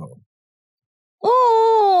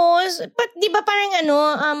 But di ba parang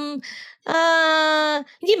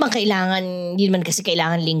hindi naman kasi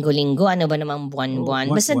kailangan linggo-linggo, ano ba namang buwan-buwan.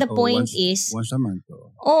 Basta the point is, once a month.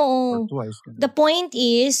 Or twice. The point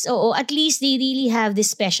is, at least they really have this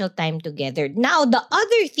special time together. Now, the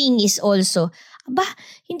other thing is also,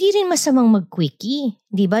 hindi rin masamang mag-quickie.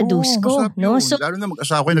 Di ba, Dusko? No? So, lalo na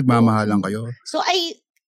mag-asawa kayo, nagmamahalan kayo. So,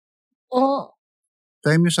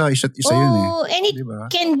 time nyo sa isa't isa yun eh. And it diba?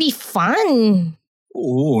 Can be fun.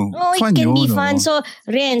 Oo, it can be fun. So,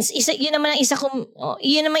 Renz, yun naman isa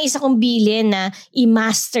kong bilin na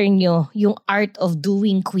i-master nyo yung art of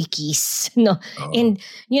doing quickies, no? And,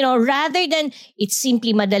 rather than it's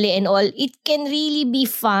simply madali and all, it can really be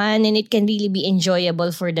fun and it can really be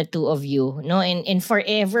enjoyable for the two of you, no? And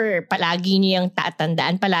forever, palagi nyo yung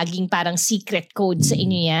tatandaan, palaging parang secret code sa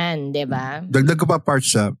inyo yan, di ba? Dagdag ko pa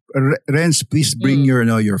parts Renz, please bring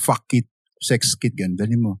your fuck kit, sex kit,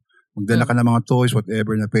 dali mo. Magdala ka ng mga toys,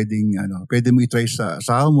 whatever na pwede mo i-try sa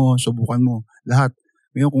asawa mo, subukan mo, lahat.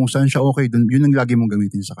 Ngayon, kung saan siya okay, yun ang lagi mong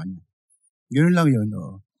gamitin sa kanya. Ganoon lang yun.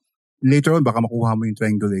 Later on, baka makuha mo yung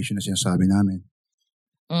triangulation na sinasabi namin.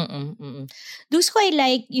 Those ko I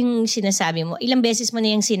like yung sinasabi mo. Ilang beses mo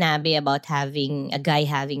na yung sinabi about having a guy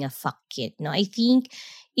having a fuck kit. No? I think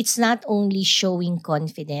it's not only showing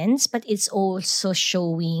confidence, but it's also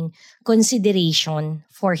showing consideration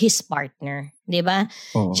for his partner. Diba?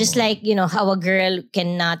 Just like, how a girl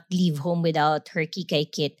cannot leave home without her kikay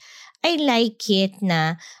kit. I like it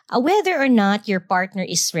na whether or not your partner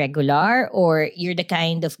is regular or you're the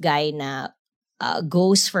kind of guy na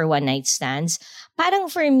goes for one night stands, parang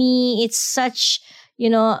for me, it's such,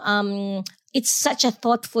 it's such a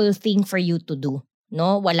thoughtful thing for you to do.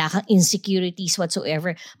 No, wala kang insecurities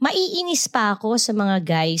whatsoever. Maiinis pa ako sa mga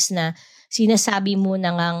guys na sinasabi mo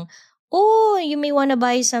na ngang, you may wanna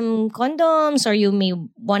buy some condoms or you may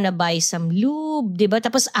wanna buy some lube, 'di ba?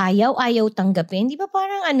 Tapos ayaw tanggapin. 'Di ba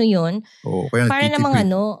parang ano 'yun? Kaya para namang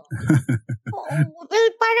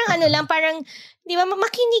parang 'di ba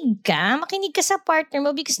makinig ka sa partner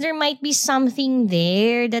mo because there might be something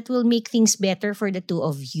there that will make things better for the two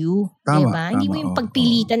of you, 'di ba? Hindi mo yung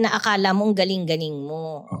pagpilitan na akala mo ang galing-galing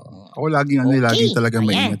mo. Ako laging laging talagang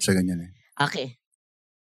maingat sa ganyan eh. Okay.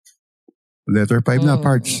 Letter 5 na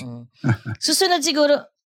parts. Susunod siguro,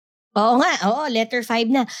 letter 5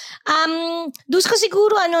 na. Dus ko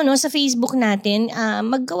siguro sa Facebook natin,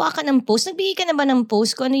 maggawa ka ng post. Nagbigay ka na ba ng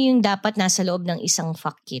post kung ano yung dapat nasa loob ng isang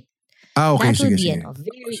fuck kit? Okay, that would sige. be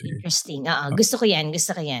very interesting. Gusto ko yan.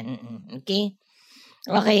 Okay?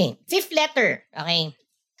 Okay, 5th letter. Okay.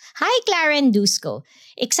 Hi, Clara and Dusko.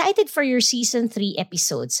 Excited for your season 3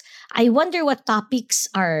 episodes. I wonder what topics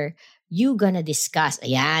are you gonna discuss.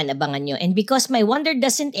 Ayan, abangan nyo. And because my wonder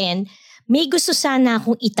doesn't end, may gusto sana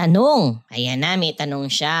akong itanong. Ayan na, may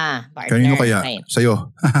tanong siya. Partner. Kanino kaya? Okay.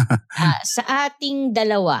 Sa'yo. Sa ating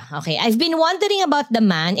dalawa. Okay, I've been wondering about the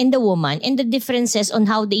man and the woman and the differences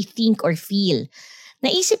on how they think or feel.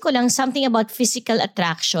 Naisip ko lang something about physical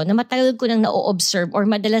attraction na matagal ko nang na-observe or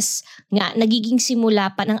madalas nga nagiging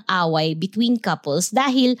simula pa ng away between couples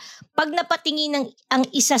dahil pag napatingin ang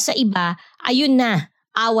isa sa iba, ayun na,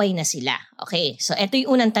 away na sila. Okay, so ito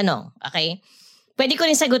yung unang tanong. Okay, pwede ko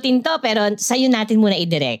rin sagutin to pero sa'yo natin muna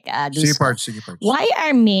i-direct. Sige parts. Why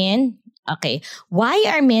are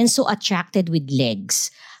men so attracted with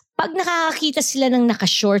legs? Pag nakakakita sila ng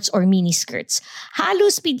naka-shorts or miniskirts,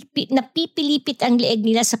 halos napipilipit ang leeg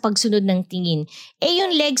nila sa pagsunod ng tingin.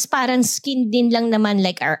 Yung legs parang skin din lang naman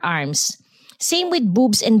like our arms. Same with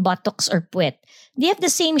boobs and buttocks or puwet. They have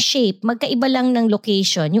the same shape, magkaiba lang ng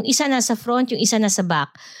location. Yung isa nasa front, yung isa nasa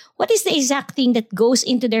back. What is the exact thing that goes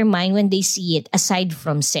into their mind when they see it aside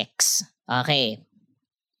from sex? Okay.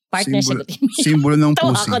 Partner, sagutin. Simbolo ng pussy.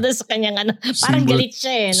 Tawa ako doon sa kanyang parang galit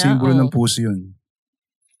siya eh. No? Simbolo ng pussy yun.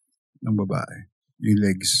 Ng babae. Yung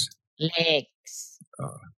legs.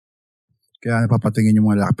 Kaya napapatingin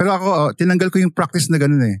yung mga laki. Pero ako, tinanggal ko yung practice na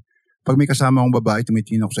ganun eh. Pag may kasama akong babae,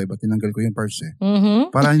 tumitingin ako sa iba, tinanggal ko yung parts eh. Mm-hmm.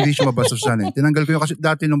 Para hindi siya mabasusan eh. Tinanggal ko yung kasi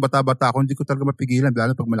dati nung bata-bata ako, hindi ko talaga mapigilan,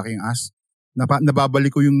 lalo pag malaki yung ass. Nababalik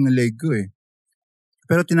ko yung leg ko eh.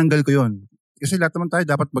 Pero tinanggal ko yun. Kasi lahat naman tayo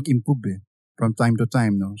dapat mag-improve eh. From time to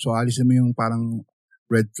time, no? So alisin mo yung parang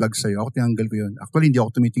red flag sa'yo. Ako tinanggal ko yun. Actually, hindi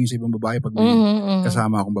ako tumitingin sa ibang babae pag may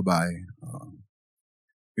kasama akong babae.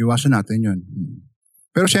 Iwasan natin yun.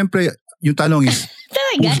 Pero syempre, yung tanong is,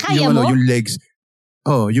 talaga, kaya mo? Yung legs.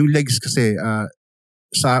 Yung legs kasi,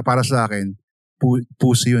 para sa akin,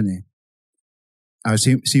 pussy yun eh.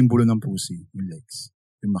 Simbolo ng pussy, yung legs.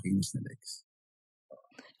 Yung makinis na legs.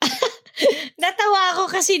 Natawa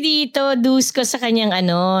ako kasi dito, Dusko, sa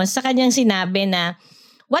kanyang sinabi na,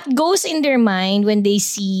 what goes in their mind when they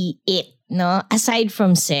see it, no? Aside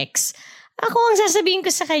from sex. Ako ang sasabihin ko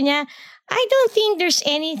sa kanya, I don't think there's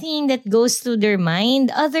anything that goes through their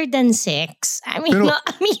mind other than sex. I mean,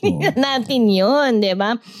 aminin natin yun, di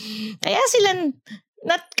ba? Kaya sila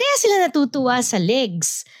natutuwa sa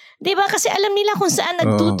legs. Di ba? Kasi alam nila kung saan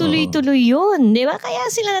nagtutuloy-tuloy yun. Di ba? Kaya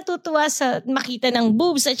sila natutuwa sa makita ng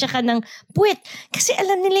boobs at saka ng puwet. Kasi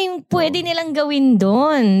alam nila yung pwede nilang gawin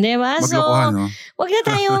doon. Di ba? So, wag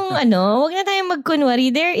na tayong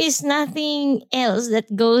magkunwari. There is nothing else that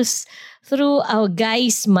goes through a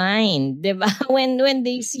guy's mind, diba? When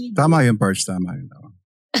they see... Tama yun, Parts. Tama yun.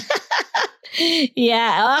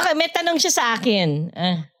 Yeah. Okay, may tanong siya sa akin.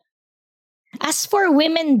 As for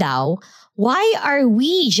women daw, why are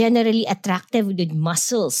we generally attractive with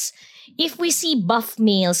muscles? If we see buff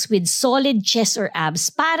males with solid chest or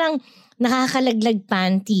abs, parang nakakalaglag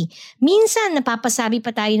panty. Minsan, napapasabi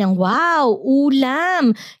pa tayo ng, wow,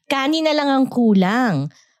 ulam, kanin na lang ang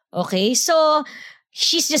kulang. Okay? So,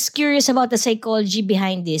 she's just curious about the psychology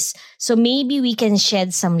behind this. So, maybe we can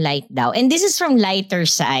shed some light daw. And this is from Lighter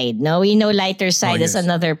Side. No? We know Lighter Side as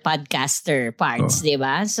another podcaster, Parts, di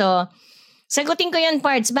ba? So, sagutin ko yun,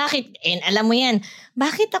 Parts. Bakit? And alam mo yan,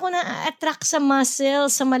 bakit ako na-attract sa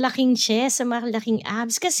muscle, sa malaking chest, sa malaking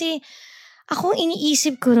abs? Kasi, ako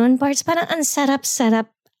iniisip ko ron, Parts, parang ang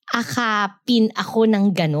sarap-sarap akapin ako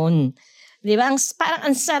ng ganon. Di ba? Parang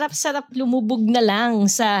ang sarap-sarap lumubog na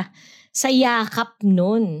lang sa yakap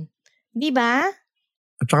nun. Di ba?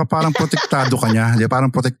 At saka parang protektado ka niya. Di?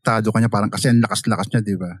 Parang protektado ka niya. Parang kasi ang lakas-lakas niya,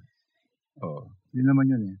 di ba? Oo. Yun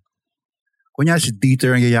naman yun eh. Kunya si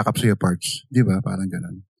Dieter ang yayakap sa'yo, Parts. Di ba? Parang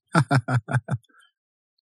ganon.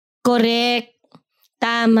 Correct.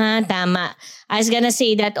 Tama. I was gonna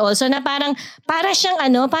say that also na parang para siyang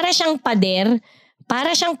pader.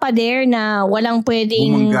 Para siyang pader na walang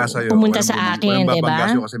pwedeng pumunta sa akin, di ba? Walang babangga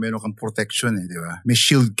sa'yo kasi meron kang protection eh, di ba? May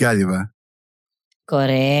shield ka, di ba?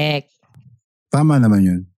 Correct. Tama naman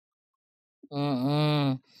yun.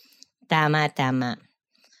 Tama.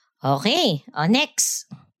 Okay. Next.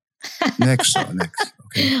 Next.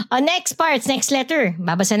 Okay. Next Parts, next letter.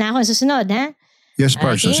 Babasa na ako sa susunod, ha? Yes,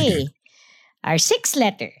 Parts. Okay. Our 6th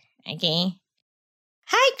letter. Okay.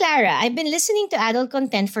 Hi, Clara. I've been listening to adult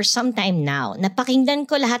content for some time now. Napakinggan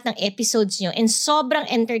ko lahat ng episodes nyo and sobrang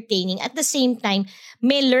entertaining. At the same time,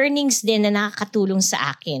 may learnings din na nakakatulong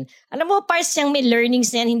sa akin. Alam mo, Parts, yung may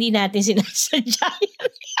learnings na yan, hindi natin sinasadya.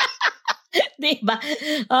 Diba?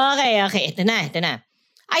 Okay. Ito na.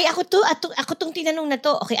 Ay, ako tong tinanong na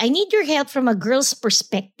to. Okay, I need your help from a girl's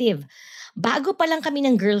perspective. Bago pa lang kami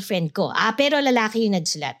ng girlfriend ko. Pero lalaki yung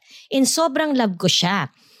nagsulat. And sobrang love ko siya.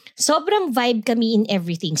 Sobrang vibe kami in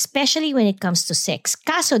everything, especially when it comes to sex.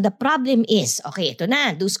 Kaso the problem is, okay, ito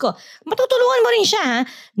na, Dusko, matutulungan mo rin siya, ha?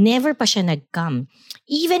 Never pa siya nag-come.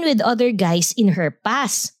 Even with other guys in her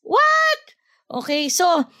past. What? Okay,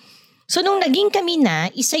 so nung naging kami na,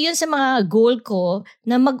 isa yun sa mga goal ko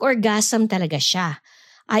na mag-orgasm talaga siya.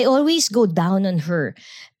 I always go down on her.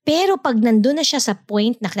 Pero pag nandun na siya sa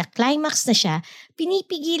point na climax na siya,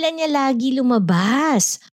 pinipigilan niya lagi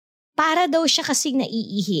lumabas. Para daw siya kasing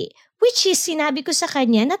naiihi. Which is, sinabi ko sa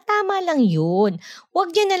kanya na tama lang yun. Huwag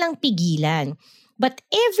niya na lang pigilan. But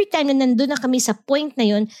every time na nandun na kami sa point na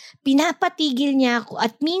yun, pinapatigil niya ako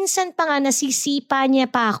at minsan pa nga nasisipa niya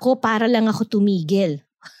pa ako para lang ako tumigil.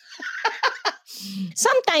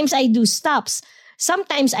 Sometimes I do stops.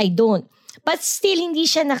 Sometimes I don't. But still, hindi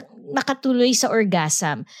siya nakatuloy sa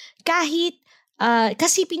orgasm. Kahit,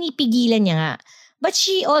 kasi pinipigilan niya nga. But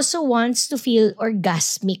she also wants to feel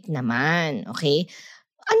orgasmic naman. Okay?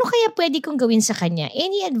 Ano kaya pwede kong gawin sa kanya?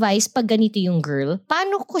 Any advice pag ganito yung girl?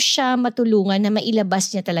 Paano ko siya matulungan na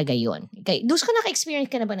mailabas niya talaga yon? Okay. Dusko,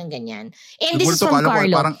 naka-experience ka na ba ng ganyan? And this is from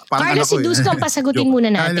Carlo. Carlo, si Dusko ang pasagutin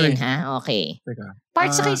muna natin, ha? Okay.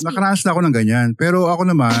 Parts sa nakaranas na ako ng ganyan. Pero ako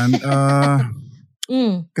naman,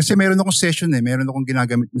 kasi meron akong session eh. Meron akong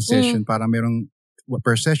ginagamit na session. Para merong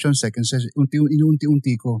per session, second session.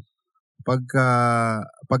 Unti-unti ko.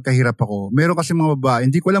 Pagkahirap ako. Meron kasi mga babae,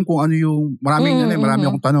 hindi ko alam kung ano yung marami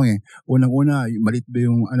akong tanong eh. Unang-una, maliit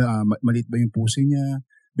ba yung pussy niya?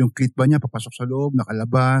 Yung clit ba niya papasok sa loob,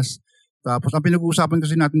 nakalabas? Tapos ang pinag-uusapan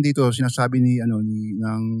kasi natin dito, sinasabi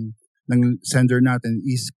ng sender natin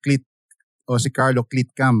is clit o si Carlo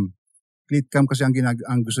clit cam. Clit cam kasi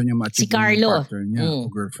ang gusto niya ma-achieve si Carlo. Ng partner niya o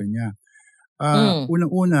girlfriend niya.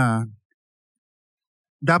 Unang-una,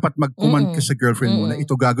 dapat mag-command ka sa girlfriend mo na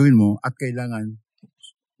ito gagawin mo at kailangan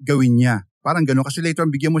gawin niya. Parang gano'n. Kasi later,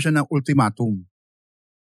 bigyan mo siya ng ultimatum.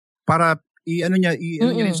 Para i-ano niya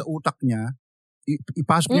rin sa utak niya,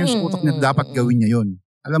 ipasok niya sa utak niya, dapat gawin niya yon.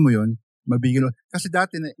 Alam mo yon? Mabigyan. Kasi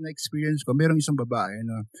dati na-experience ko, merong isang babae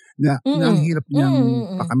na ang hirap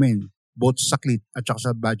niyang pakamin. Both sa clit at saka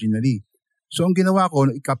sa vaginally. So, ang ginawa ko,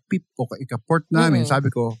 ika-pip o ika-port namin,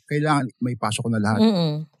 sabi ko, kailangan may pasok ko na lahat.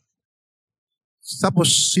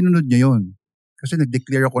 Tapos, sinunod niya yon. Kasi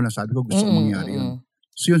nag-declare ako na sabi ko, gusto ko mangyari yun.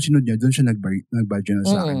 So, yun sinunod niya. Doon siya nag-vaginal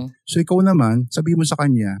sa akin. So, ikaw naman, sabihin mo sa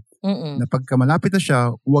kanya na pagka malapit na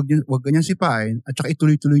siya, huwag ganyan sipain at saka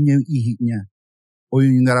ituloy-tuloy niya yung ihi niya. O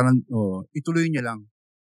yung ituloy niya lang.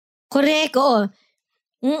 Correct, oo.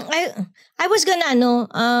 I was gonna,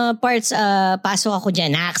 parts, pasok ako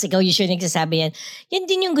dyan. Ikaw usually nagsasabi yan. Yan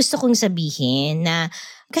din yung gusto kong sabihin na,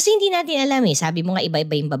 kasi hindi natin alam sabi mo nga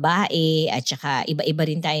iba-iba yung babae at saka iba-iba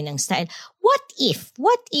rin tayo ng style. What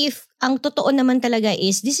if, ang totoo naman talaga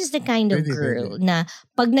is, this is the kind of girl na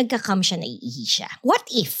pag nagka-come siya, naiihi siya. What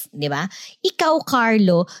if, di ba? Ikaw,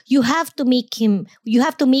 Carlo, you have to make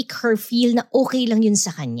her feel na okay lang yun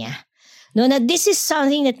sa kanya. No, na this is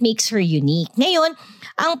something that makes her unique. Ngayon,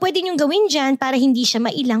 ang pwede niyong gawin dyan para hindi siya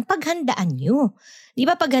mailang, paghandaan niyo. Di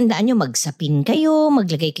ba paghandaan nyo, magsapin kayo,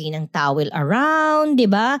 maglagay kayo ng towel around, di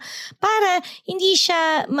ba? Para hindi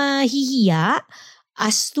siya mahihiya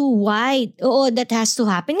as to why, that has to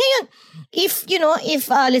happen. Ngayon, if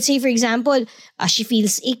let's say for example, she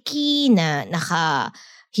feels icky na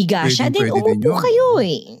nakahiga siya, then umupo kayo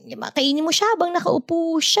Diba? Kainin mo siya habang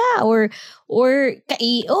nakaupo siya or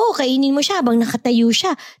kainin mo siya habang nakatayo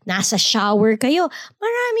siya. Nasa shower kayo.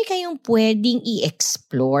 Marami kayong pwedeng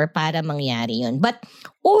i-explore para mangyari yun. But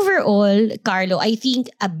overall, Carlo, I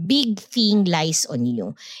think a big thing lies on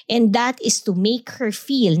you. And that is to make her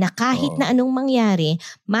feel na kahit na anong mangyari,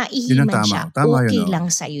 maihiman siya. Okay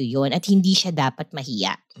lang sa'yo yun at hindi siya dapat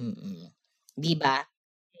mahiya. Diba?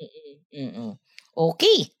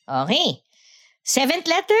 Okay. 7th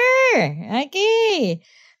letter. Okay.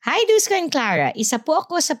 Hi, Dusko and Clara. Isa po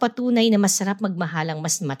ako sa patunay na masarap magmahalang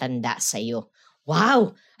mas matanda sa'yo.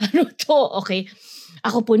 Wow! Ano to? Okay.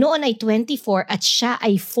 Ako po noon ay 24 at siya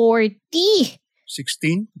ay 40.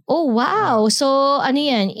 16? Oh, wow. So, ano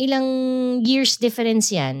yan? Ilang years difference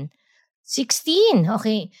yan? 16.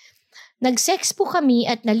 Okay. Nag-sex po kami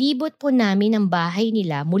at nalibot po namin ang bahay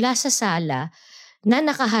nila mula sa sala na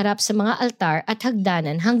nakaharap sa mga altar at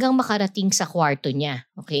hagdanan hanggang makarating sa kwarto niya.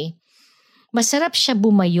 Okay? Masarap siya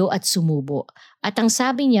bumayo at sumubo. At ang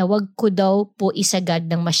sabi niya, wag ko daw po isagad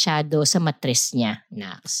ng masyado sa matres niya.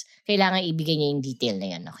 Nax. Kailangan ibigay niya yung detail na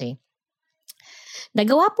yan. Okay?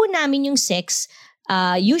 Nagawa po namin yung sex.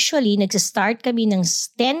 Usually, nagsa-start kami ng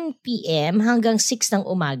 10 p.m. hanggang 6 ng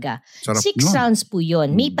umaga. Sarap 6 rounds po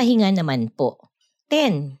yun. May pahinga naman po.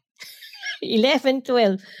 10. 11,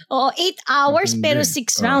 12. Oo, 8 hours matindi. Pero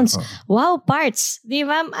 6 rounds. Wow, parts. Di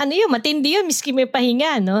ba? Ano yun? Matindi yun. Miski may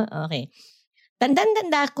pahinga, no? Okay.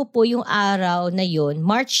 Tanda ko po yung araw na yun,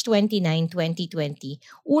 March 29, 2020.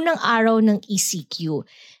 Unang araw ng ECQ.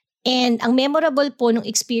 And ang memorable po nung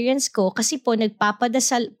experience ko, kasi po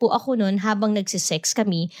nagpapadasal po ako noon habang nagsisex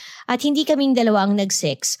kami at hindi kaming dalawa ang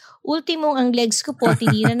nagsex. Ultimong ang legs ko po,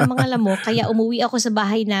 tinira ng mga lamok, kaya umuwi ako sa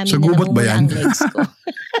bahay namin na namumula ang legs ko.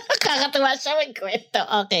 Kakatuwa siya magkwento.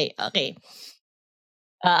 Okay.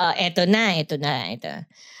 Eto na.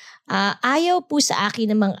 Ayaw po sa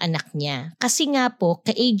akin ng mga anak niya. Kasi nga po,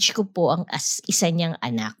 ka-age ko po ang isa niyang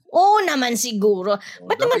anak. Oo naman siguro.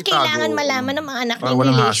 Ba't naman kailangan malaman ng mga anak ng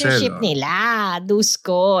relationship nila?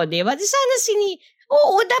 Dusko, di ba? Sana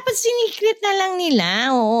dapat sinikret na lang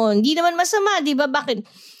nila. Oo, hindi naman masama, di ba? Bakit?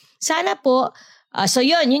 Sana po, so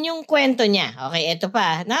yun yung kwento niya. Okay, eto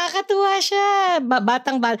pa. Nakakatuwa siya.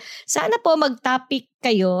 Sana po mag-topic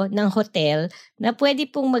kayo ng hotel na pwede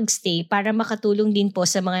pong magstay para makatulong din po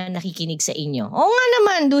sa mga nakikinig sa inyo. Oo nga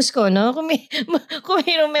naman, Dusko, no? Kung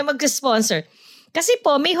may mag-sponsor. Kasi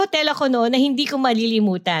po, may hotel ako noon na hindi ko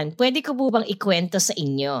malilimutan. Pwede ko po bang ikwento sa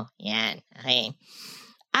inyo? Yan. Okay.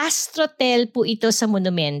 Astrotel po ito sa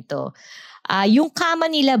monumento. Yung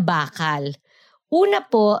kama nila bakal. Una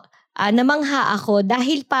po, namangha ako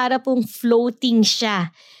dahil para pong floating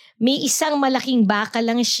siya. May isang malaking bakal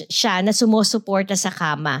lang siya na sumusuporta sa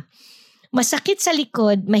kama. Masakit sa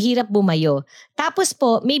likod, mahirap bumayo. Tapos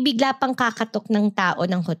po, may bigla pang kakatok ng tao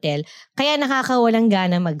ng hotel, kaya nakakawalang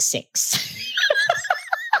gana mag-sex.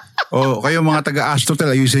 Kayo mga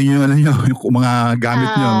taga-Astrotel, ayusin nyo yung mga gamit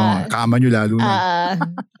nyo, mga kama nyo lalo na.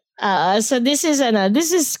 So this is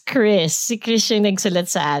Chris. Si Chris yung nagsulat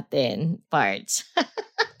sa atin. Parts.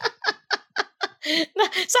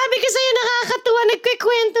 Sabi ko sa'yo, nakakatuwa.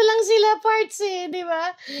 Nagkikwento lang sila, Parts di ba?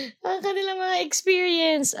 Ang kanilang mga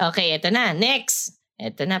experience. Okay, ito na. Next.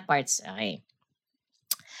 Ito na, Parts. Okay.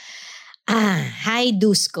 Hi,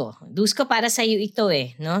 Dusko. Dusko, para sa'yo ito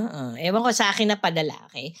no? Ewan ko sa akin na padala,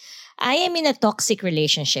 okay? I am in a toxic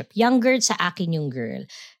relationship. Younger sa akin yung girl.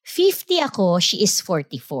 50 ako, she is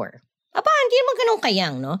 44. Hindi naman ganun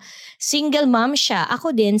kayang, no? Single mom siya,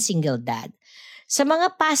 ako din single dad. Sa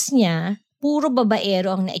mga past niya, puro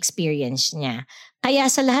babaero ang na-experience niya. Kaya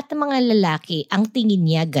sa lahat ng mga lalaki, ang tingin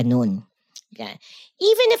niya ganun. Okay.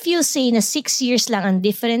 Even if you say na 6 years lang ang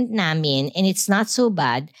different namin and it's not so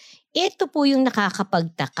bad, ito po yung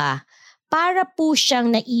nakakapagtaka. para po siyang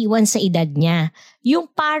naiwan sa edad niya. Yung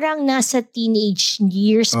parang nasa teenage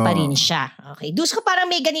years pa rin siya. Okay. Dusko parang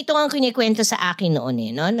may ganito ang kinikwento sa akin noon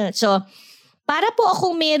eh. No? So, para po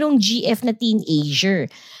akong merong GF na teenager.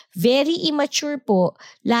 Very immature po,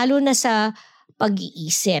 lalo na sa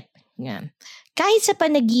pag-iisip. Nga. Kahit sa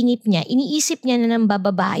panaginip niya, iniisip niya na ng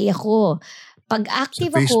bababae ako. Pag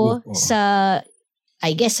active ako sa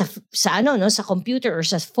I guess sa computer or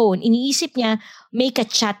sa phone, iniisip niya may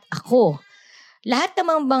ka-chat ako. Lahat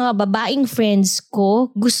ng mga babaeng friends ko,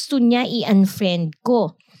 gusto niya i-unfriend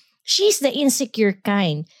ko. She's the insecure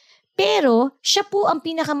kind. Pero siya po ang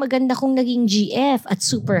pinakamaganda kong naging GF at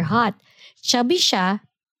super hot. Chubby siya,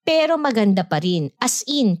 pero maganda pa rin. As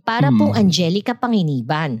in, para pong Angelica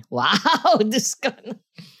Panginiban. Wow, Dusko.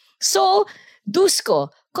 So, Dusko,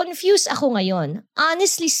 confused ako ngayon.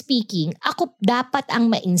 Honestly speaking, ako dapat ang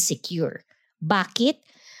ma-insecure. Bakit?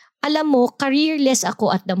 Alam mo, careerless ako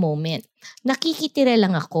at the moment. Nakikitira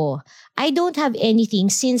lang ako. I don't have anything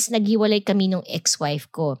since naghiwalay kami nung ex-wife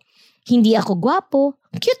ko. Hindi ako gwapo,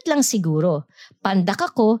 cute lang siguro. Pandak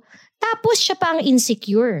ako, tapos siya pa ang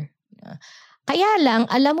insecure. Kaya lang,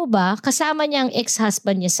 alam mo ba, kasama niya ang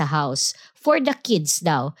ex-husband niya sa house. For the kids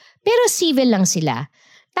daw. Pero civil lang sila.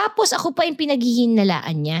 Tapos ako pa yung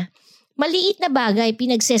pinaghihinalaan niya. Maliit na bagay,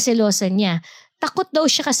 pinagseselosan niya. Takot daw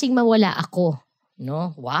siya kasing mawala ako.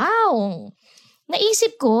 No? Wow!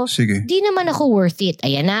 Naisip ko, di naman ako worth it.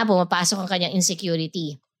 Ayan na, pumapasok ang kanyang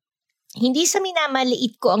insecurity. Hindi sa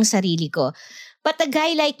minamaliit ko ang sarili ko. But a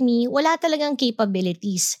guy like me, wala talagang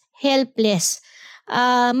capabilities. Helpless.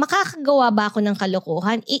 Makakagawa ba ako ng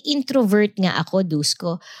kalokohan? Introvert nga ako,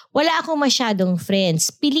 Dusko. Wala akong masyadong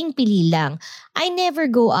friends. Piling-pili lang. I never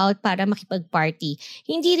go out para makipag-party.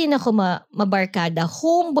 Hindi rin ako mabarkada.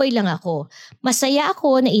 Homeboy lang ako. Masaya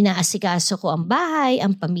ako na inaasikaso ko ang bahay,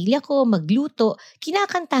 ang pamilya ko, magluto.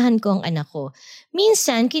 Kinakantahan ko ang anak ko.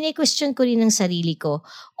 Minsan, kine-question ko rin ang sarili ko.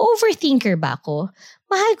 Overthinker ba ako?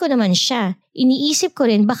 Mahal ko naman siya. Iniisip ko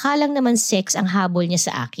rin, baka lang naman sex ang habol niya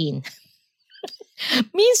sa akin.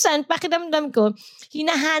 Minsan, pakiramdam ko,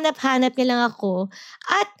 hinahanap-hanap niya lang ako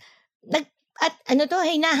at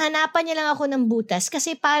hinahanapan niya lang ako ng butas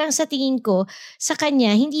kasi parang sa tingin ko, sa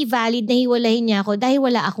kanya, hindi valid na hiwalayin niya ako dahil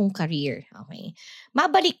wala akong career. Okay?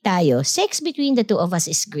 Mabalik tayo. Sex between the two of us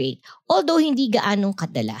is great. Although hindi gaanong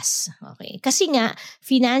kadalas. Okay? Kasi nga,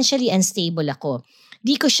 financially unstable ako.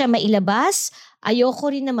 Di ko siya mailabas.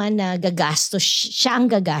 Ayoko rin naman na gagastos. Siya ang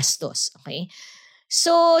gagastos. Okay?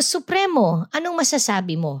 So, Supremo, anong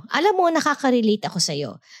masasabi mo? Alam mo, nakaka-relate ako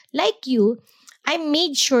sa'yo. Like you, I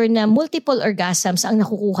made sure na multiple orgasms ang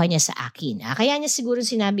nakukuha niya sa akin. Kaya niya siguro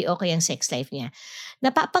sinabi okay ang sex life niya.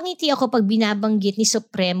 Napapangiti ako pag binabanggit ni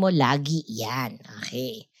Supremo lagi yan.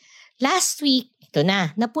 Okay. Last week, ito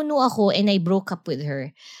na, napuno ako and I broke up with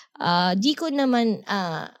her.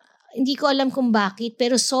 Hindi ko alam kung bakit,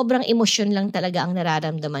 pero sobrang emosyon lang talaga ang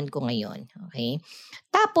nararamdaman ko ngayon. Okay?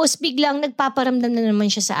 Tapos, biglang nagpaparamdam na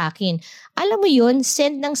naman siya sa akin. Alam mo yun,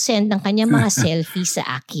 send ng kanyang mga selfie sa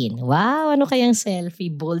akin. Wow, ano kayang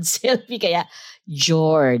selfie? Bold selfie kaya.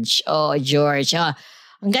 George. Oh, George. Oh.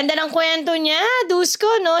 Ang ganda ng kwento niya,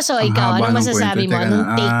 Dusko, no? So, ikaw, ano masasabi mo?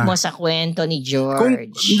 Anong take mo sa kwento ni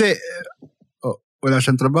George? Wala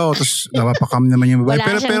siyang trabaho, tapos napapakam naman yung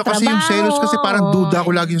babae. Pero kasi yung selos, kasi parang duda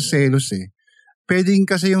ko lagi yung selos eh. Pwedeng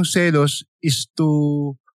kasi yung selos is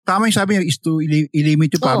to... Tama yung sabi niya, is to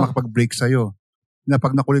ilimit yung para makapag-break sa'yo. Na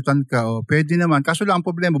pag nakulitan ka, pwede naman. Kaso lang ang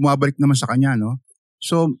problema, bumabalik naman sa kanya, no?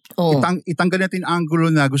 So, itanggal natin ang angulo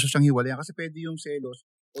na gusto siyang hiwalayan. Kasi pwede yung selos.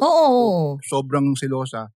 Sobrang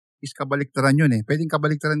selosa, is kabaliktaran yun eh. Pwedeng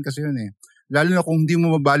kabaliktaran kasi yun eh. Lalo na kung hindi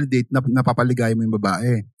mo mabalidate, napapaligay mo yung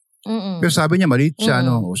babae. Mm-mm. Pero sabi niya, maliit siya,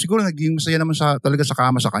 no? Siguro naging masaya naman talaga sa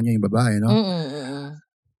kama sa kanya yung babae, no?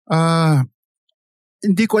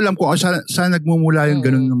 Hindi ko alam kung saan nagmumula yung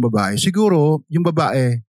ganun ng babae. Siguro, yung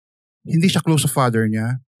babae, hindi siya close sa father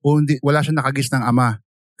niya o wala siya nakagis ng ama.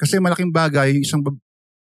 Kasi malaking bagay,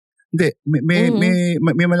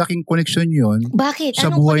 may malaking connection yun. Bakit? Sa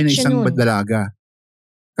buhay ng isang dalaga.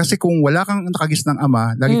 Kasi kung wala kang nakagis ng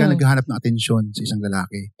ama, lagi ka naghahanap ng atensyon sa isang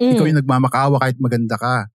lalaki. Ikaw yung nagmamakawa kahit maganda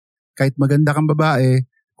ka. Kahit maganda kang babae,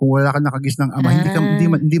 kung wala kang nakagis ng ama,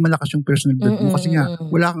 hindi malakas yung personalidad mo kasi nga,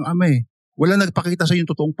 wala kang ama eh. Wala nagpakita sa yung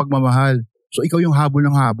totoong pagmamahal. So ikaw yung habol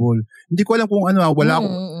ng habol. Hindi ko alam kung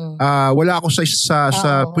wala ako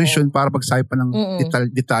sa position para pagsabi pa ng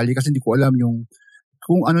detalye kasi hindi ko alam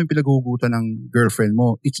kung ano yung pinaghuhugutan ng girlfriend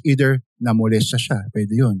mo. It's either namolesta siya,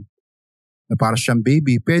 pwede yun. Na para siyang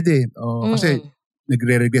baby, pwede. Kasi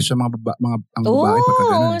nagre-regress sa ang babae pagka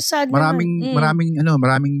ganun.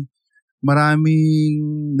 Maraming maraming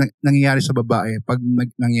nangyayari sa babae pag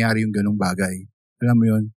nangyayari yung ganong bagay. Alam mo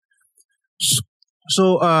yun?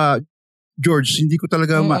 So, George, hindi ko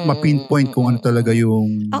talaga ma-pinpoint kung ano talaga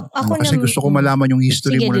yung... kasi gusto ko malaman yung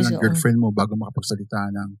history mo ng girlfriend mo bago makapagsalita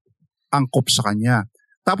ng angkop sa kanya.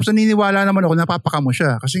 Tapos naniniwala naman ako, napapaka mo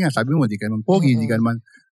siya. Kasi nga, sabi mo, di ka naman pogi, di ka naman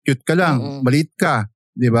cute ka lang, maliit ka.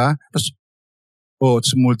 Di ba? Tapos,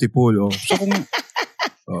 it's multiple. So kung...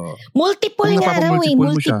 multiple nga raw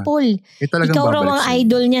multiple. Ikaw raw ang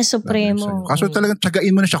idol niya, supremo. Kaso talagang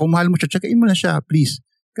tsagain mo na siya. Kung mahal mo siya, tsagain mo na siya, please.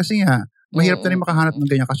 Kasi nga, mahirap na rin makahanap ng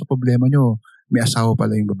ganyan. Kaso problema nyo, may asawa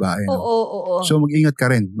pala yung babae. No? Oo. So mag-ingat ka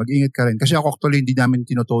rin. Kasi ako actually, hindi namin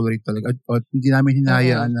tinotolerate talaga. Hindi namin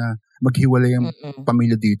hinahayaan na maghiwalay ang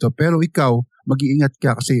pamilya dito. Pero ikaw, mag-iingat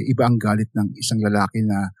ka kasi iba ang galit ng isang lalaki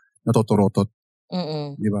na natotorotot.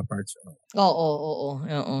 Di ba, Parts? Oo.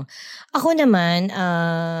 Ako naman,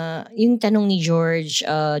 yung tanong ni George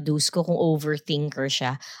Dusko kung overthinker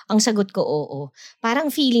siya, ang sagot ko, oo.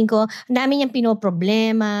 Parang feeling ko, ang dami niyang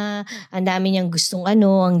pinoproblema, ang dami niyang gustong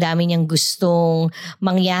ang dami niyang gustong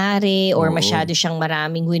mangyari, or masyado siyang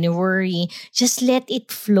maraming wini-worry. Just let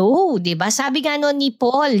it flow, di ba? Sabi nga noon ni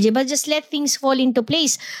Paul, di ba? Just let things fall into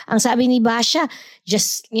place. Ang sabi ni Basha,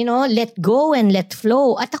 just, let go and let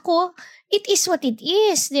flow. At ako, it is what it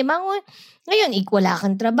is, di ba? Ngayon, wala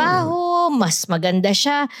kang trabaho, mas maganda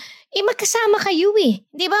siya. Magkasama kayo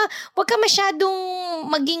di ba? Huwag ka masyadong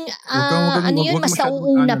maging, mas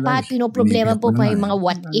nauuna pa, pinoproblema po pa yung mga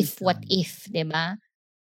what if, di ba?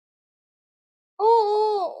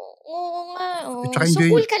 Oo nga. So,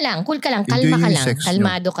 cool ka lang, kalma ka lang,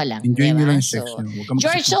 kalmado ka lang. Enjoy nyo lang yung sex nyo.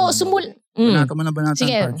 George, Banata mo na banata.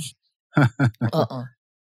 Sige. Oo.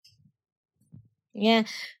 Yeah.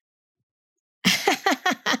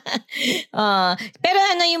 Pero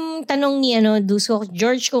yung tanong ni Dusko,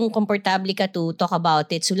 George, kung komportable ka to talk about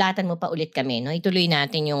it, sulatan mo pa ulit kami, no? Ituloy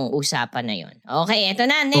natin yung usapan na yon. Okay, eto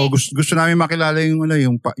na, next. Gusto namin makilala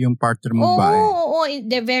yung partner mo ba? Oo,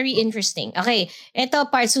 they're very interesting. Okay, eto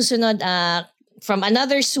part susunod from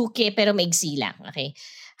another suke pero maigsi lang. Okay.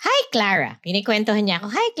 Hi, Clara. Kinikwentohan niya ako.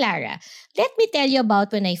 Hi, Clara. Let me tell you about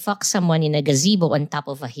when I fucked someone in a gazebo on top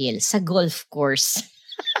of a hill sa golf course.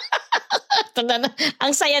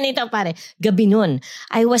 Ang saya nito, pare. Gabi nun.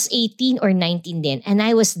 I was 18 or 19 then and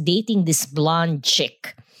I was dating this blonde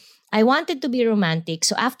chick. I wanted to be romantic,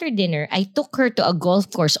 so after dinner, I took her to a golf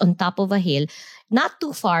course on top of a hill not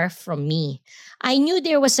too far from me. I knew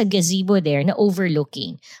there was a gazebo there na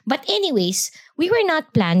overlooking. But anyways, we were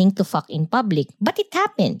not planning to fuck in public, but it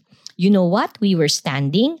happened. You know what? We were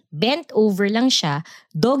standing, bent over lang siya,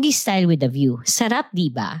 doggy style with a view. Sarap,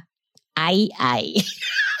 diba? Ay.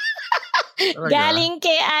 Galing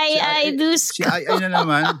kay Ay Dusko. Si Ay na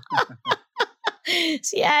naman.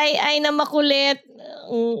 Si Ay na makulit.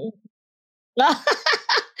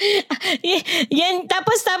 Yan,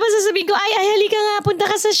 tapos sasabihin ko, ay, halika nga, punta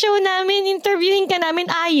ka sa show namin, interviewin ka namin.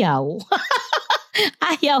 Ayaw.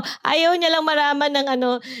 Ayaw niya lang maraman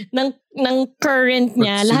ng current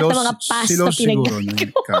niya. Lahat ng mga past na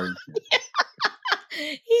pinagdagawa.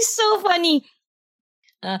 He's so funny.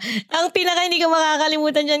 Ang pinaka hindi ko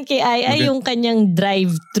makakalimutan dyan kay Ay yung kanyang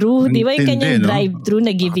drive-thru. Di ba yung kanyang drive-thru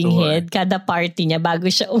na giving head kada party niya bago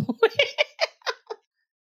siya umuwi.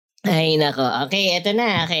 Ay, nako. Okay, eto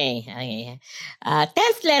na. Okay.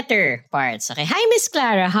 10th letter parts. Okay. Hi, Miss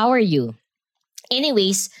Clara. How are you?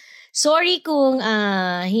 Anyways, sorry kung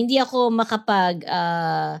hindi ako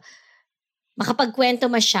makapagkwento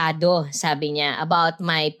masyado, sabi niya, about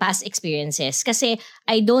my past experiences. Kasi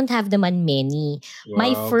I don't have naman many. Wow,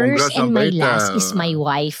 my first and my last is my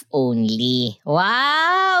wife only.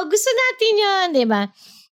 Wow! Gusto natin yun, di ba?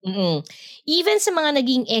 Even sa mga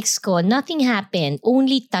naging ex ko, nothing happened.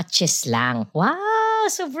 Only touches lang. Wow!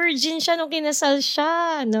 So virgin siya nung kinasal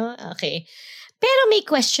siya, no? Okay. Pero may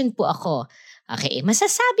question po ako. Okay,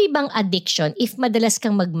 masasabi bang addiction if madalas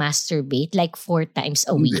kang mag-masturbate like 4 times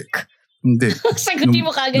a week? Hindi. Sagutin mo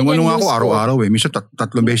kagad yan. Nung ako araw-araw Minsan 3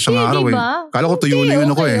 beses ang araw diba? Kala ko tuyo na yun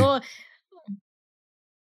ako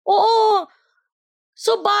Oo.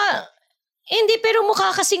 So hindi, pero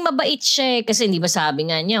mukha kasing mabait siya kasi hindi ba sabi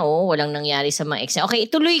nga niya, walang nangyari sa mga ex.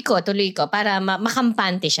 Okay, tuloy ko para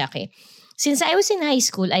makampante siya. Okay. Since I was in high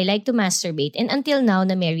school, I like to masturbate and until now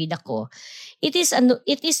na married ako, it is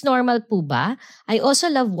normal po ba? I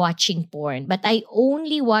also love watching porn but I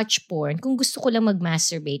only watch porn kung gusto ko lang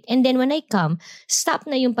mag-masturbate and then when I come, stop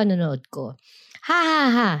na yung panonood ko.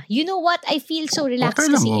 Ha. You know what? I feel so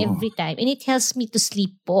relaxed kasi every time and it helps me to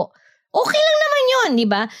sleep po. Okay lang naman yun, di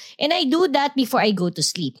ba? And I do that before I go to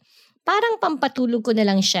sleep. Parang pampatulog ko na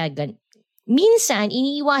lang siya. Minsan,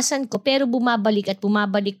 iniiwasan ko pero bumabalik at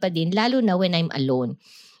bumabalik pa din lalo na when I'm alone.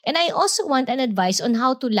 And I also want an advice on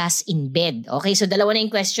how to last in bed. Okay, so dalawa na yung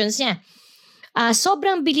questions niya.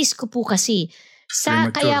 Sobrang bilis ko po kasi.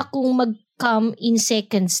 Kaya kung mag-come in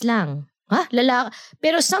seconds lang.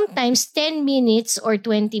 Pero sometimes 10 minutes or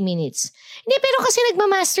 20 minutes. Hindi, pero kasi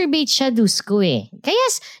nagmamasturbate siya, Dusko eh. Kaya,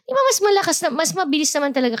 di ba mas mabilis naman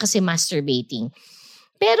talaga kasi masturbating.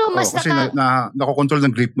 Pero mas kasi nakokontrol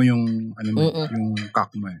ng grip mo yung yung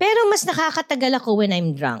cock mo eh. Pero mas nakakatagal ako when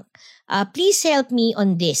I'm drunk. Please help me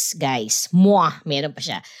on this, guys. Meron pa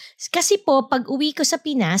siya. Kasi po, pag uwi ko sa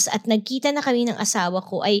Pinas at nagkita na kami ng asawa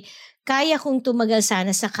ko, ay kaya kong tumagal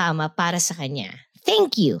sana sa kama para sa kanya.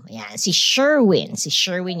 Thank you. Ayan, si Sherwin. Si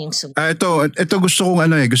Sherwin yung ito gusto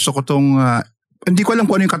kong gusto ko tong hindi ko alam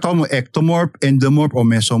kung ano yung katawan mo, ectomorph, endomorph o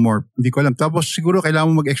mesomorph. Hindi ko alam. Tapos siguro kailangan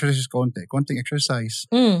mo mag-exercise konting exercise.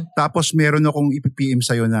 Tapos meron akong ipipm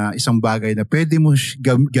sa'yo na isang bagay na pwede mo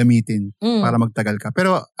gamitin para magtagal ka.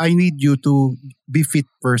 Pero I need you to be fit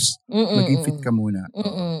first. Maging fit ka muna.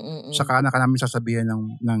 Saka na ka namin sasabihan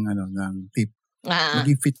ng tip.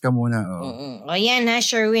 Maging fit ka muna. O yan ha,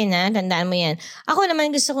 Sherwin ha. Tandaan mo yan. Ako naman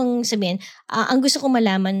gusto kong sabihin, ang gusto kong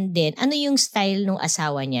malaman din, ano yung style ng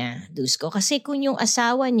asawa niya, Dusko? Kasi kung yung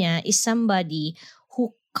asawa niya is somebody who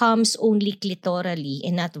comes only clitorally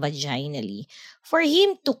and not vaginally, for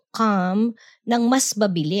him to come ng mas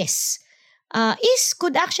mabilis,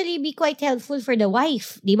 could actually be quite helpful for the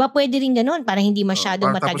wife. Di ba? Pwede rin ganun para hindi masyadong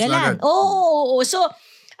matagalan. Oo. So,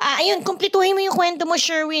 ayun, kumpletuhin mo yung kwento mo,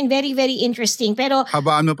 Sherwin. Very, very interesting. Pero,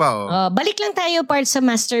 habaan mo pa, balik lang tayo part sa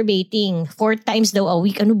masturbating. 4 times daw a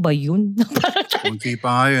week. Ano ba yun? Kunti pa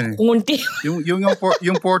nga yun eh. Kunti. yung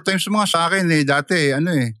 4 times mga sa akin dati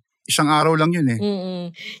isang araw lang yun eh.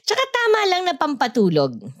 Tsaka tama lang na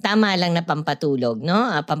pampatulog. No?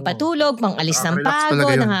 Pampatulog, pang-alis ng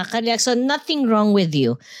pagod, nakaka-relax. So, nothing wrong with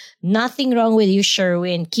you. Nothing wrong with you,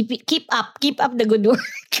 Sherwin. Keep up the good work.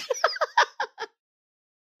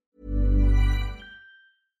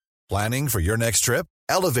 Planning for your next trip?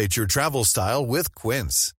 Elevate your travel style with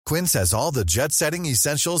Quince. Quince has all the jet-setting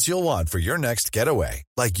essentials you'll want for your next getaway,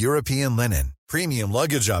 like European linen, premium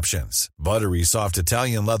luggage options, buttery soft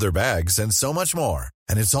Italian leather bags, and so much more.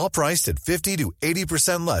 And it's all priced at 50 to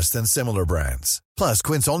 80% less than similar brands. Plus,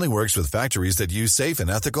 Quince only works with factories that use safe and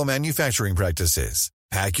ethical manufacturing practices.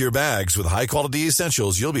 Pack your bags with high-quality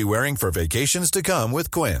essentials you'll be wearing for vacations to come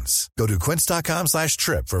with Quince. Go to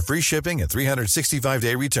quince.com/trip for free shipping and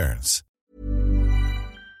 365-day returns.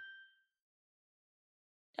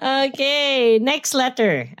 Okay, next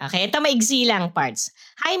letter. Okay, ito maigsi lang parts.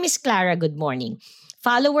 Hi, Miss Clara, good morning.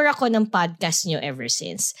 Follower ako ng podcast nyo ever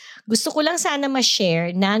since. Gusto ko lang sana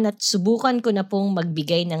ma-share na natsubukan ko na pong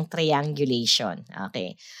magbigay ng triangulation.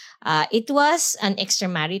 Okay. It was an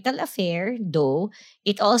extramarital affair, though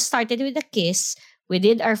it all started with a kiss. We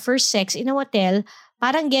did our first sex in a hotel,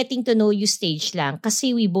 parang getting to know you stage lang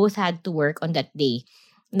kasi we both had to work on that day.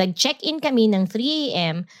 Nag-check-in kami ng 3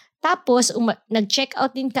 a.m., tapos nag-check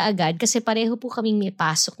out din kaagad kasi pareho po kaming may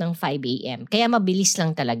pasok ng 5 a.m. Kaya mabilis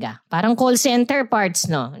lang talaga. Parang call center parts,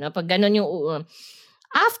 no? Pag ganun yung...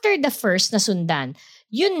 After the first na sundan,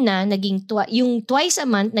 yun na, yung twice a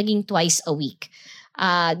month, naging twice a week.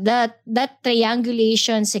 That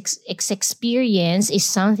triangulation experience is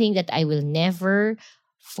something that I will never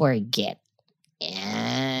forget.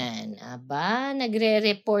 Yan. Aba,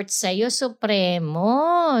 nagre-report sa'yo,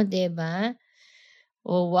 Supremo. Diba?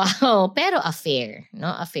 Oh, wow. Pero affair. No?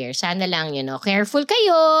 Affair. Sana lang, careful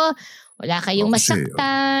kayo. Wala kayong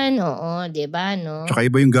masaktan. Oo, diba? No? Tsaka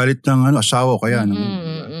iba yung galit ng asawa kaya.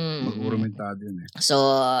 Mag-urumentado yun eh. So,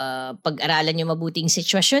 pag-aralan nyo mabuting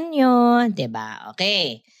sitwasyon nyo. Diba?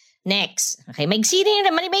 Okay. Next. Okay, may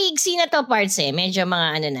igsi na to parts eh. Medyo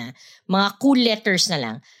mga cool letters na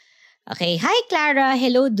lang. Okay. Hi, Clara.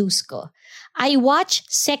 Hello, Dusko. I watch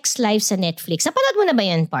Sex Life sa Netflix. Napanood mo na ba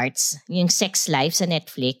yan, parts? Yung Sex Life sa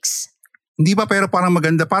Netflix? Hindi pa, pero parang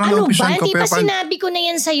maganda. Parang ano ba? Ko, Hindi pa sinabi ko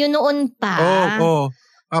na yan sa'yo noon pa. Oo.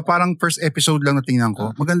 Parang first episode lang na tingnan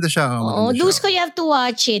ko. Maganda siya. Dusko, you have to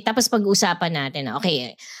watch it. Tapos pag-usapan natin.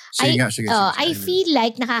 Okay. Sige. I feel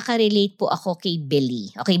like nakaka-relate po ako kay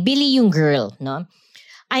Billy. Okay, Billy yung girl, no?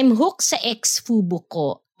 I'm hooked sa ex-fubo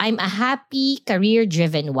ko. I'm a happy,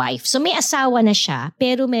 career-driven wife. So may asawa na siya,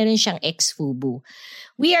 pero meron siyang ex-fubu.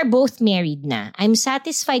 We are both married na. I'm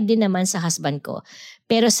satisfied din naman sa husband ko.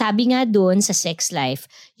 Pero sabi nga doon sa Sex Life,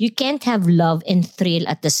 you can't have love and thrill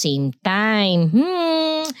at the same time.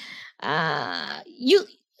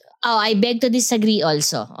 I beg to disagree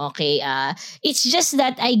also. Okay? It's just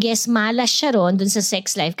that I guess malas siya ron dun sa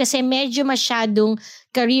sex life kasi medyo masyadong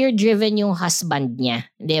career-driven yung husband niya.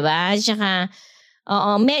 Diba?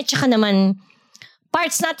 Tsaka naman,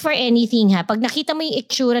 parts not for anything ha. Pag nakita mo yung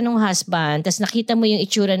itsura ng husband, tas nakita mo yung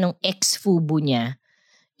itsura ng ex-fubo niya,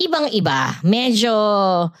 ibang-iba. Medyo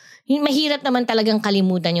mahirap naman talagang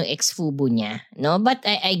kalimutan yung ex-fubo niya. No? But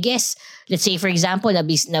I guess, let's say for example,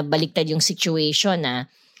 nabaliktad yung situation na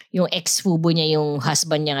yung ex-fubo niya yung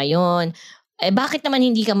husband niya ngayon. Bakit naman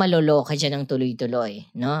hindi ka maloloka dyan ng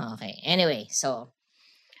tuloy-tuloy? No? Okay. Anyway, so,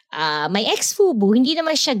 my ex-fubo, hindi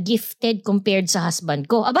naman siya gifted compared sa husband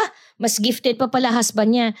ko. Aba, mas gifted pa pala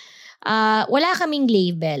husband niya. Wala kaming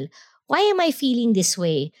label. Why am I feeling this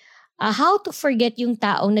way? How to forget yung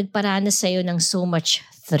taong nagparanas sa'yo ng so much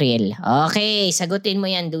thrill. Okay, sagutin mo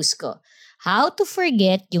yan, Dusko. How to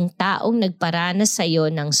forget yung taong nagparanas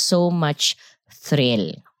sa'yo ng so much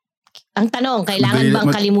thrill. Ang tanong, kailangan bang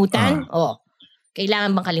kalimutan?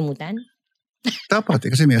 Kailangan bang kalimutan? Dapat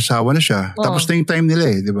kasi may asawa na siya. Tapos na yung time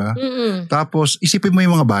nila di ba? Tapos isipin mo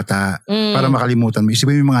yung mga bata para makalimutan mo.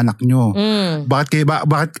 Isipin mo yung mga anak nyo. Bakit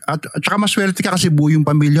at saka maswerte ka kasi buo yung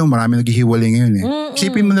pamilya mo. Marami naghihiwalay ngayon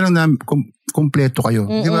Isipin mo na lang na kumpleto kayo.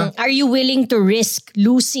 Di ba? Are you willing to risk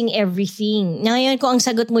losing everything? Ngayon kung ang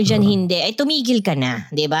sagot mo dyan hindi, ay tumigil ka na.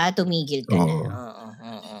 Di ba? Tumigil ka na.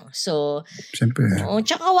 So, siyempre.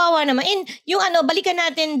 Tsaka kawawa naman. And yung balikan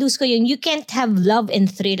natin, Dusko, you can't have love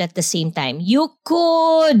and thrill at the same time. You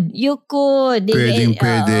could. Pwede.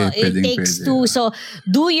 It takes two. So,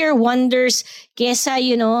 do your wonders. Kesa,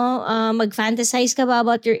 mag-fantasize ka ba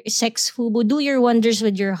about your sex fubo, do your wonders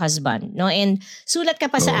with your husband. No? And sulat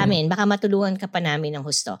ka pa sa amin. Baka matulungan ka pa namin ng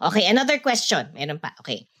husto. Okay, another question. Meron pa.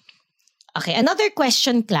 Okay, another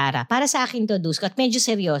question, Clara. Para sa akin to, Dusko, at medyo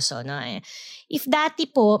seryoso. No? If dati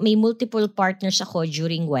po may multiple partners ako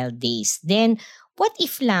during wild days, then what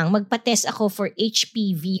if lang magpa-test ako for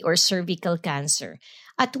HPV or cervical cancer?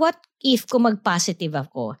 At what if kung mag-positive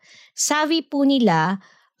ako? Sabi po nila,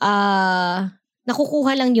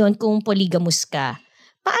 nakukuha lang yon kung polygamous ka.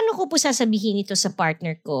 Paano ko po sasabihin ito sa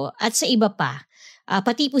partner ko at sa iba pa?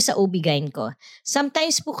 Pati po sa OB-GYN ko.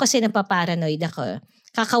 Sometimes po kasi napaparanoid ako.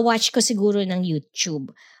 Kaka-watch ko siguro ng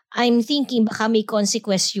YouTube. I'm thinking baka may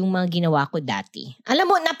consequence yung mga ginawa ko dati.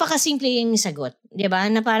 Alam mo, napakasimple yung sagot.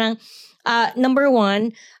 Diba? Na parang, number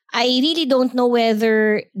one, I really don't know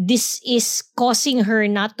whether this is causing her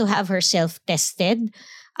not to have herself tested.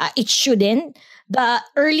 It shouldn't. The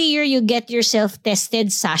earlier you get yourself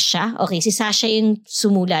tested, Sasha, okay, si Sasha yung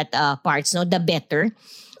sumulat parts, no? The better.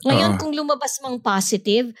 Ngayon, kung lumabas mang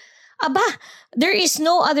positive, there is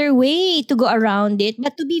no other way to go around it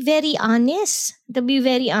but to be very honest.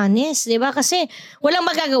 Diba? Kasi walang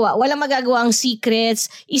magagawa ang secrets.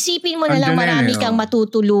 Isipin mo na lang marami kang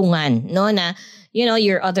matutulungan, no? Na,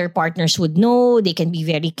 your other partners would know. They can be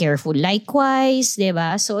very careful likewise,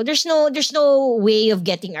 diba? So there's no way of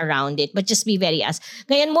getting around it but just be very honest.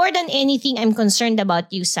 Ngayon, more than anything, I'm concerned about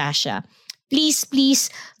you, Sasha.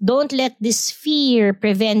 Please, don't let this fear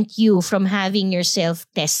prevent you from having yourself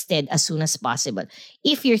tested as soon as possible.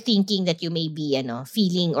 If you're thinking that you may be,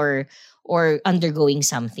 feeling or undergoing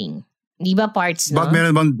something. Di ba parts, no?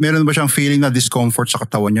 Meron ba siyang feeling na discomfort sa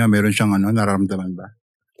katawan niya? Meron siyang nararamdaman ba?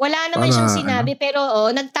 Wala naman siyang sinabi,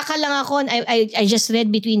 pero nagtaka lang ako. I just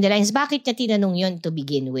read between the lines. Bakit niya tinanong yon to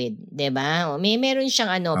begin with? Di ba? Meron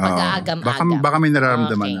siyang pag-aagam-agam. Baka may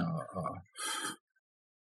nararamdaman na.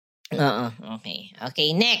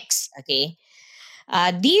 Okay, next. Okay.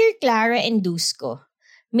 Dear Clara and Dusko,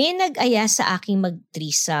 may nag-aya sa aking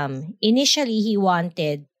mag-threesome. Initially, he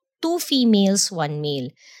wanted 2 females, 1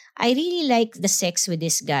 male. I really like the sex with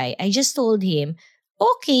this guy. I just told him,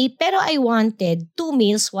 okay, pero I wanted 2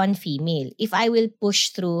 males, 1 female if I will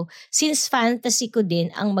push through since fantasy ko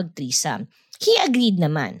din ang mag-threesome. He agreed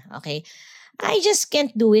naman. Okay. I just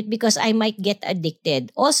can't do it because I might get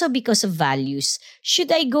addicted. Also because of values.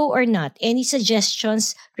 Should I go or not? Any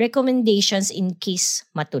suggestions, recommendations in case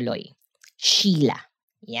matuloy? Sheila.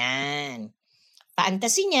 Yan.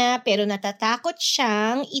 Fantasy niya pero natatakot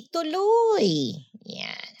siyang ituloy.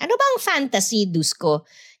 Yan. Ano bang fantasy, Dusko?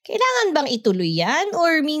 Kailangan bang ituloy yan?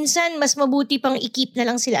 Or minsan mas mabuti pang i-keep na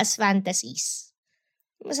lang sila as fantasies?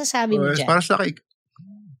 Masasabi mo dyan? Para sa akin,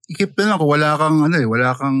 i-keep na lang kung wala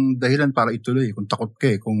kang dahilan para ituloy. Kung takot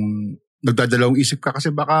ka kung nagdadalawang isip ka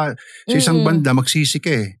kasi baka sa isang banda magsisi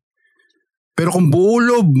ka Pero kung buo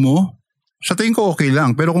loob mo, sa tingin ko okay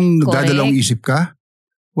lang. Pero kung nagdadalawang isip ka,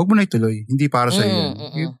 wag mo na ituloy. Hindi para sa iyo.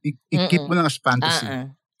 I-keep mo lang as fantasy.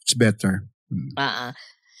 It's better.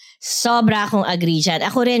 Sobra akong agree dyan.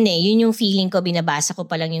 Ako rin yun yung feeling ko, binabasa ko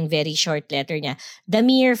pa lang yung very short letter niya. The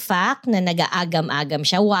mere fact na nag-aagam-agam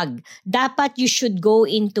siya, wag. Dapat you should go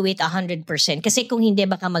into it 100%. Kasi kung hindi,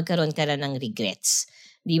 baka magkaroon ka rin ng regrets.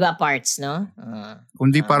 Di ba, Parts, no?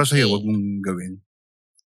 Kung di para sa'yo, wag mong gawin.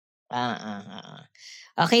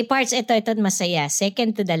 Okay, Parts, ito masaya.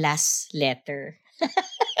 Second to the last letter.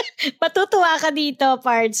 Matutuwa ka dito,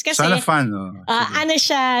 Parts. Kasi, sana fun.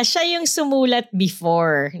 siya yung sumulat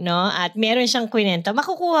before, no? At meron siyang kwento.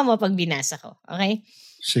 Makukuha mo pag binasa ko. Okay?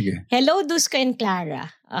 Sige. Hello, Dusko and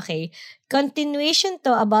Clara. Okay. Continuation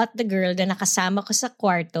to about the girl na nakasama ko sa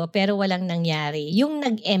kwarto pero walang nangyari. Yung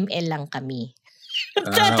nag-ML lang kami.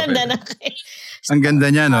 Tatanda na kayo. Ang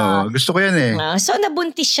ganda niya, no? Gusto ko yan So,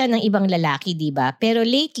 nabuntis siya ng ibang lalaki, diba? Pero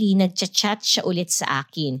lately, nagchat-chat siya ulit sa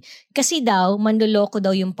akin. Kasi daw, manloloko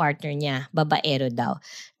daw yung partner niya. Babaero daw.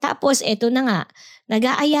 Tapos, eto na nga.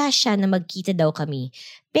 Nag-aaya siya na magkita daw kami.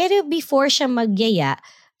 Pero before siya magyaya,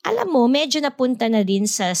 alam mo, medyo napunta na din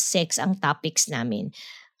sa sex ang topics namin.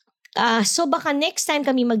 So baka next time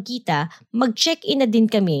kami magkita, mag-check-in na din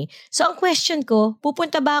kami. So ang question ko,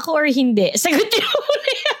 pupunta ba ako or hindi? Sagutin mo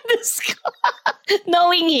na yan, Dusko.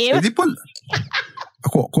 Knowing him. Hindi po.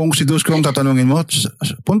 Kung si Dusko ang tatanungin mo,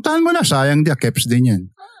 puntahan mo na. Sayang di, keps din yan.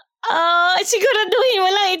 Siguraduhin mo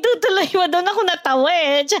lang, itutuloy mo. Doon ako natawa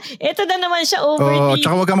Ito na naman siya overly.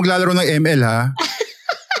 Tsaka huwag kang maglalaro ng ML, ha?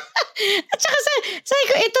 At saka sabi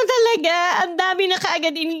ko, ito talaga, ang dami na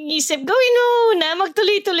kaagad iniisip. Gawin mo na,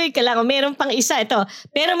 magtuloy-tuloy ka lang. O, meron pang isa, ito.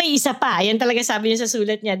 Pero may isa pa. Yan talaga sabi niya sa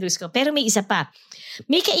sulat niya, Dusko. Pero may isa pa.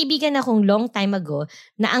 May kaibigan akong long time ago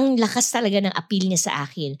na ang lakas talaga ng appeal niya sa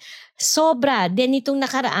akin. Sobra. Then itong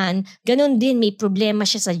nakaraan, ganun din, may problema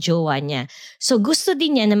siya sa jowa niya. So gusto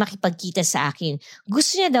din niya na makipagkita sa akin.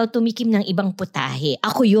 Gusto niya daw tumikim ng ibang putahe.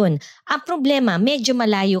 Ako yun. Ang problema, medyo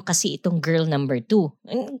malayo kasi itong girl number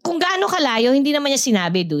 2. Kung gaano kalayo, hindi naman niya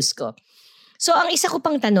sinabi, Dusko. So ang isa ko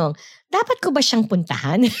pang tanong, dapat ko ba siyang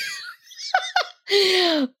puntahan?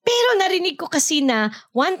 Pero narinig ko kasi na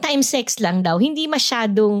one-time sex lang daw, hindi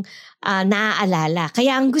masyadong naaalala.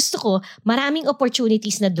 Kaya ang gusto ko, maraming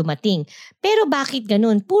opportunities na dumating. Pero bakit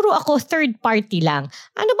ganun? Puro ako third party lang.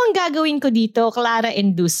 Ano bang gagawin ko dito, Clara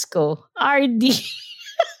and Dusko? RD.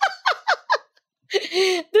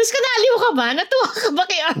 Dusko, naaliw ka ba? Natuwa ka ba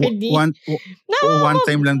kay RD? One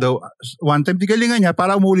time lang daw. One time, di galingan niya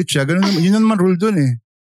para umulit siya. Ganun, yun naman rule dun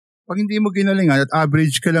Pag hindi mo ginalingan at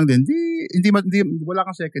average ka lang din, wala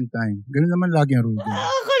kang second time. Ganun naman lagi ang rule.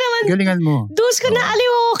 Ako naman, galingan mo. Dusko,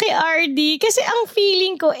 naaliw ako kay RD kasi ang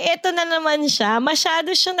feeling ko, eto na naman siya.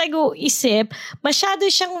 Masyado siyang nag-uisip. Masyado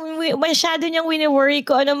niyang wini-worry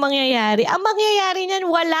ko anong mangyayari. Ang mangyayari niyan,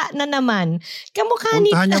 wala na naman. Kamukha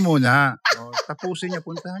puntahan niya muna. Tapusin niya,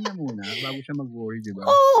 puntahan niya muna bago siya mag-worry, di ba?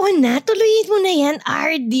 Oo na, tuloyin mo na yan,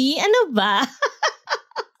 RD. Ano ba?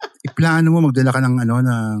 Iplano mo, magdala ka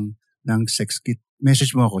ng sex kit.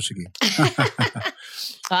 Message mo ako, sige.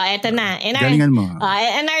 Eto na. Galingan mo.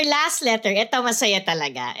 And our last letter, ito masaya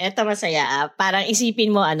talaga. Ito masaya. Parang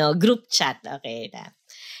isipin mo, group chat. Okay.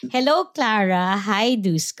 Hello, Clara. Hi,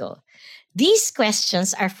 Dusko. These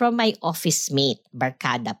questions are from my office mate,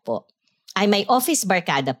 barkada po. My office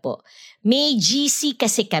barkada po. May GC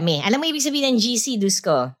kasi kami. Alam mo ibig sabihin ng GC,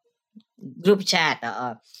 Dusko? Group chat,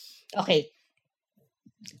 oo. Okay.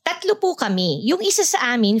 3 po kami. Yung isa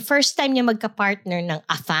sa amin, first time niya magka-partner ng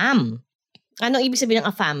AFAM. Ano ibig sabihin ng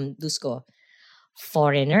AFAM, Dusko?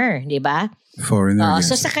 Foreigner, di ba? Foreigner,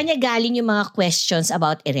 yes. So sa kanya galing yung mga questions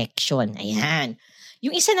about erection. Ayan.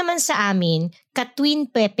 Yung isa naman sa amin, ka-twin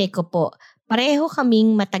pepe ko po. Pareho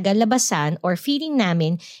kaming matagal labasan or feeling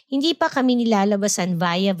namin, hindi pa kami nilalabasan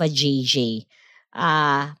via vajayjay.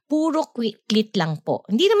 Puro clit lang po.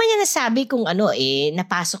 Hindi naman niya nasabi kung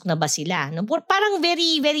napasok na ba sila. No? Parang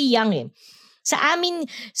very, very young Sa amin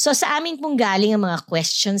pong galing ang mga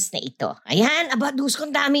questions na ito. Ayan, Dusko,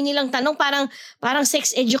 ang dami nilang tanong. Parang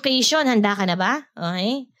sex education. Handa ka na ba?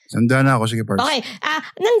 Okay. Handa na ako. Sige, Parks. Okay.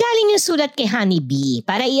 Nanggaling yung sulat kay Honeybee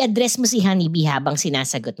para i-address mo si Honeybee habang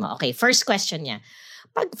sinasagot mo. Okay, first question niya.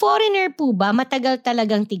 Pag foreigner po ba, matagal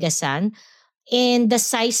talagang tigasan? And the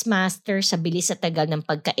size master sa bilis sa tagal ng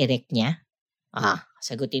pagka-erect niya?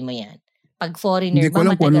 Sagutin mo yan. Pag foreigner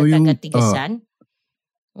ba, matagal tigasan?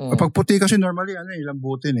 Pag puti kasi normally,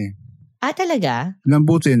 lambutin talaga?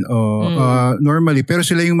 Lambutin, normally. Pero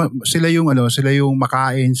sila yung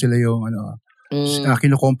makain, sila yung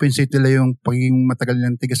kino-compensate nila yung pagiging matagal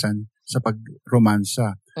ng tigasan sa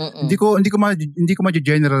pag-romansa. Hindi ko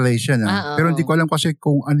ma-generalize yan. Pero hindi ko alam kasi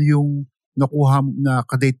kung ano yung nakuha na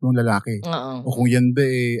kadate mong lalaki. O kung yan ba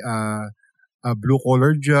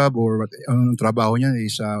blue-collar job or ang trabaho niya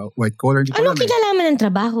is white collar. Ano kinalaman ng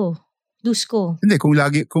trabaho? Dusko. Hindi, kung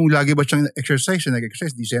lagi ba siyang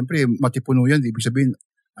nag-exercise, di siyempre matipuno yan, di ibig sabihin,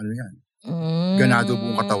 ano yan, ganado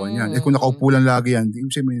buong katawan yan. Kung nakaupo lang lagi yan, di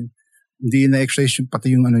ibig sabihin, hindi na-exercise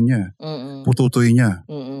pati yung ano niya, pututoy niya.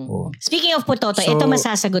 Oh. Speaking of putotoy, ito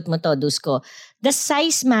masasagot mo to, Dusko. The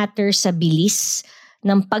size matters sa bilis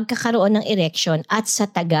ng pagkakaroon ng erection at sa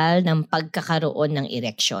tagal ng pagkakaroon ng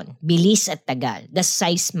erection. Bilis at tagal. The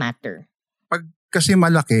size matter. Pag kasi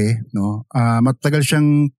malaki, no, matagal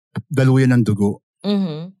siyang daluyan ng dugo.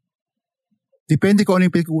 Depende kung ano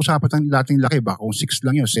yung pinag-uusapan ng lating laki. Baka kung 6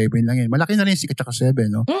 lang yun, 7 lang yun. Malaki na rin 6 at 7,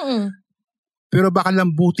 no? Pero baka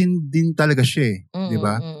lambutin din talaga siya, di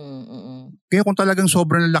ba? Kaya kung talagang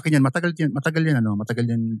sobrang laki niyan, matagal yan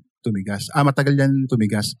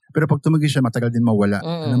tumigas. Pero pag tumigas siya, matagal din mawala.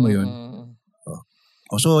 Alam mo yun?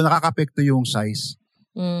 So, nakaka-apekto yung size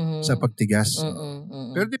sa pagtigas.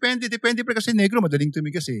 Pero depende pa kasi negro, madaling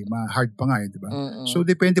tumigas hard pa nga di ba? So,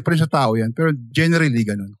 depende pa rin sa tao yan. Pero generally,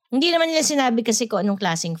 ganun. Hindi naman nila sinabi kasi kung anong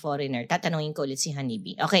klaseng foreigner. Tatanungin ko ulit si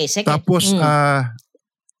Honeybee. Okay, second.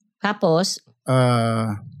 Tapos,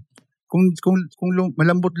 kung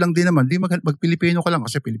malambot lang din naman, di mag-Pilipino ka lang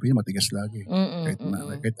kasi Pilipino matigas lagi.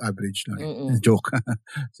 Kahit average lang. Joke.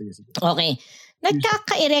 Sige. Okay.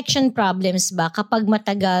 Nagkaka-erection problems ba kapag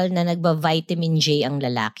matagal na nagba-vitamin J ang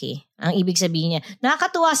lalaki? Ang ibig sabihin niya,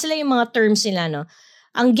 nakakatuwa sila yung mga terms nila, no?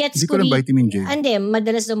 Ang gets ko lang vitamin J. Hindi,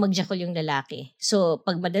 madalas daw magjakol yung lalaki. So,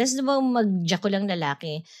 pag madalas daw magjakol ang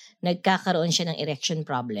lalaki, nagkakaroon siya ng erection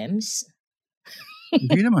problems.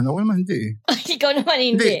 Hindi naman. Ako naman hindi Ikaw naman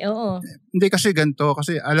hindi. Oo. Hindi kasi ganito.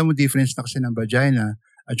 Kasi alam mo difference na kasi ng vagina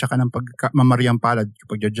at saka ng mamaryang palad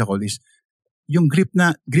kapag jajakol is yung grip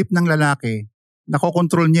ng lalaki,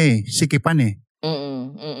 nakokontrol niya sikipan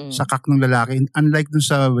sa kak ng lalaki. Unlike dun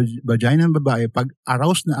sa vagina ng babae, pag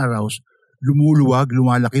arouse na arouse, lumuluwag,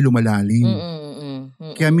 lumalaki, lumalalim.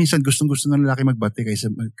 Kaya minsan gustong-gusto ng lalaki magbati kaysa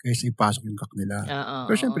ipasok yung kak nila.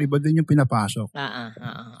 Pero syempre, iba din yung pinapasok.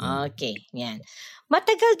 Okay, yan.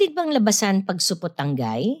 Matagal din bang labasan pag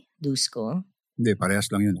supot-tanggay, Dusko? Hindi, parehas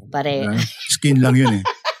lang yun. Skin lang yun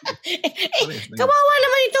Kawawa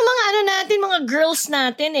naman itong mga mga girls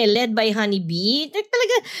natin led by Honeybee.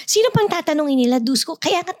 Talaga, sino pang tatanungin nila, Dusko?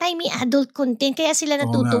 Kaya nga tayo may adult content, kaya sila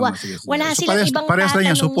natutuwa. Wala silang ibang parehas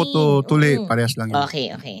tatanungin. Lang yan, supot o tuli, parehas lang yan.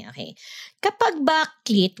 Okay. Kapag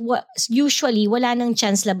backlit, usually wala nang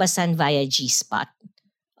chance labasan via G-spot.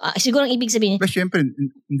 Siguro ang ibig sabihin. Pero syempre,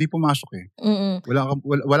 hindi pumasok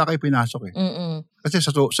Wala kayo pinasok Kasi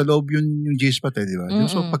sa loob yung G-spot di ba?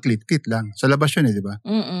 So pag-clit lang. Sa labas yun di ba?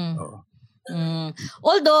 Oo.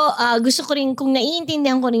 Although, gusto ko rin, kung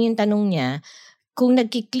naiintindihan ko rin yung tanong niya, kung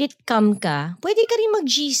nagki-clit cam ka, pwede ka rin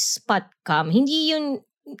mag-G-spot cam. Hindi yun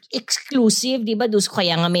exclusive, di ba?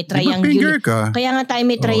 Kaya nga may triangulation. Kaya nga tayo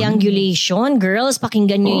may triangulation. Girls,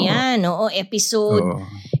 pakinggan nyo yan.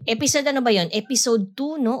 Episode ano ba yun? Episode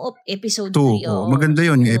 2, no? O episode 3? Maganda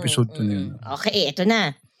yun, yung episode 2 na yun. Okay, ito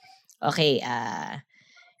na. Okay,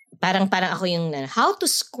 parang ako yung how to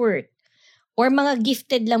squirt or mga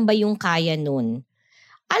gifted lang ba yung kaya nun?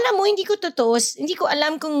 Alam mo, hindi ko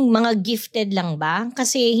alam kung mga gifted lang ba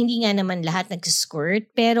kasi hindi nga naman lahat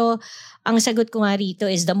nag-squirt, pero ang sagot ko nga rito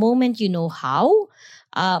is the moment you know how,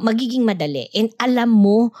 magiging madali. And alam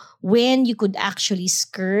mo when you could actually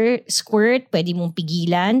squirt, pwede mong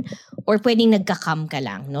pigilan or pwedeng nagkakam ka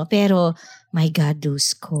lang, no? Pero my God,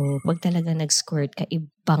 Dusko, pag talaga nag-squirt ka,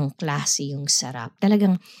 ibang klase yung sarap.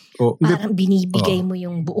 Talagang parang binibigay mo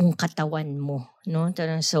yung buong katawan mo, no?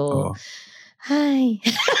 So, hi.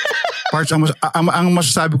 Parts, ang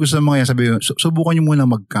masasabi ko sa mga yan, sabi yun, subukan nyo muna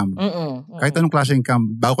mag-cam. Kahit anong klaseng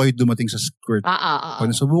cam, bago kayo dumating sa squirt.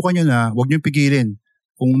 Pag subukan nyo na, huwag nyo pigilin.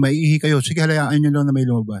 Kung maiihi kayo, sige, halayaan nyo lang na may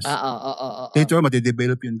lumabas. Later on,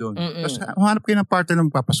 matidevelop yun doon. Tapos, hanap kayo ng partner na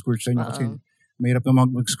magpapasquirt sa inyo kasi mahirap na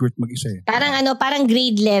mag-squirt mag-isa Parang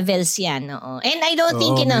grade levels yan. And I don't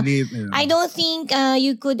think, I don't think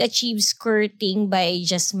you could achieve squirting by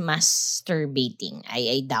just masturbating.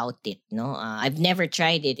 I doubt it, no? I've never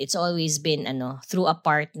tried it. It's always been, through a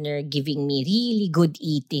partner giving me really good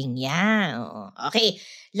eating. Yeah. Okay.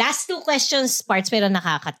 Last 2 questions, parts, pero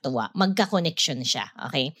nakakatuwa. Magka-connection siya.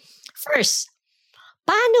 Okay? First,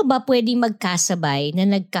 paano ba pwede magkasabay na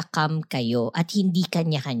nagka-cam kayo at hindi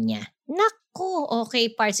kanya-kanya?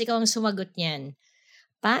 Okay, parts, ikaw ang sumagot niyan.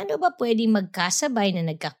 Paano ba pwede magkasabay na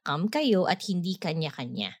nagka-cam kayo at hindi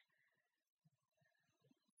kanya-kanya?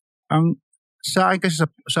 Sa akin kasi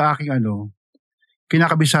sa aking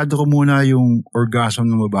kinakabisado ko muna yung orgasm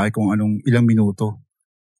ng babae kung ilang minuto.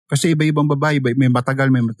 Kasi iba-ibang babae, may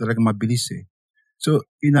matagal, may talagang mabilis So,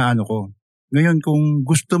 inaano ko. Ngayon, kung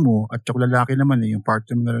gusto mo, at yung lalaki naman, yung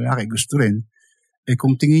partner mo na lalaki, gusto rin,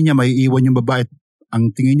 kung tingin niya may iwan yung babae,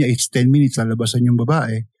 ang tingin niya it's 10 minutes, lalabasan yung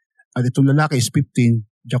babae, at itong lalaki is 15,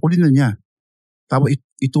 jakulin na niya. Tapos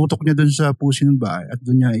itutok niya dun sa pusi ng babae at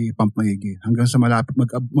dun niya ipampagigi hanggang sa malapit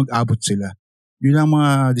mag-abot sila. Yun ang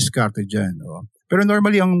mga diskarte dyan. Oh. Pero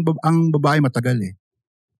normally, ang babae matagal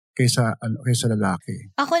kaysa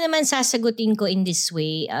lalaki. Ako naman sasagutin ko in this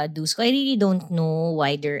way, Dusko. I really don't know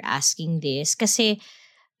why they're asking this. Kasi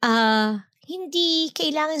hindi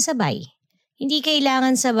kailangan sabay. Hindi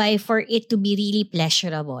kailangan sabay for it to be really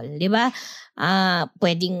pleasurable. Di ba?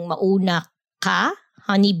 Pwedeng mauna ka,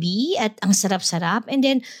 honeybee, at ang sarap-sarap. And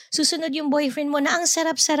then, susunod yung boyfriend mo na ang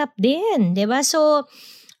sarap-sarap din. Di ba? So,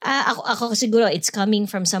 ako siguro, it's coming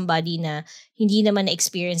from somebody na hindi naman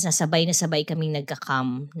na-experience na sabay kaming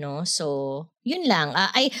nagka-come, no? So, yun lang.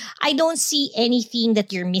 I don't see anything that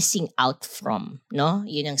you're missing out from, no?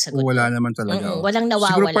 Yun ang sagot. Wala naman talaga. Walang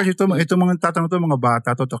nawawala. Siguro pa ito mga tatanong to, mga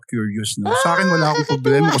bata to curious, no? Sa akin wala akong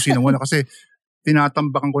problema kung sino wala kasi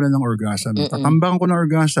tinatambakan ko na ng orgasm. Tatambakan ko ng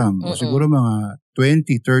orgasm. Siguro mga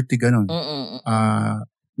 20, 30, ganun.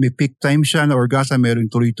 May peak time siya na orgasm, meron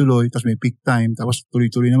tuloy-tuloy, tapos may peak time, tapos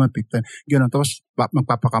tuloy-tuloy naman peak time. Ganun, tapos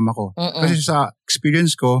magpapakama ko. Kasi sa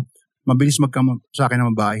experience ko, mabilis magkama sa akin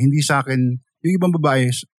ng babae. Hindi sa akin, yung ibang babae,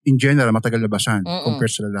 in general, matagal labasan compared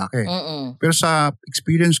sa lalaki. Pero sa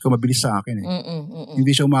experience ko, mabilis sa akin Hindi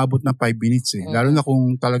siya umabot ng 5 minutes Lalo na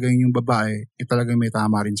kung talagang yung babae, talagang may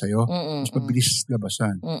tama rin sa'yo. Mas mabilis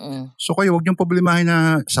labasan. So kayo, huwag niyong problemahin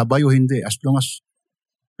na sabay o hindi. As long as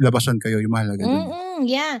labasan kayo, yung mahalaga dun.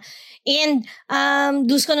 Yeah. And,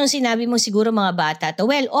 Dusko, nung sinabi mo siguro mga bata to,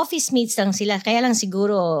 well, office mates lang sila. Kaya lang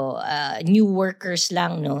siguro new workers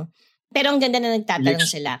lang, no? Pero ang ganda na nagtatanong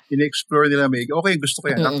sila. Ina-explore nila, okay, gusto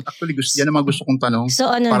ko yan. Actually, yan ang mga gusto kong tanong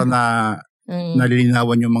para na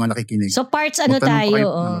nalilinawan yung mga nakikinig. So parts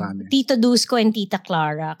tayo, Tito Dusko and Tita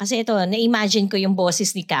Clara. Kasi ito, na-imagine ko yung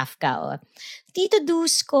boses ni Kafka. Tito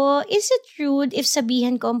Dusko, is it rude if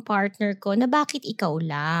sabihan ko ang partner ko na bakit ikaw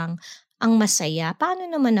lang ang masaya? Paano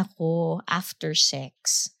naman ako after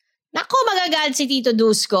sex? Nako, magagalit si Tito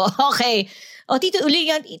Dusko. Okay. Tito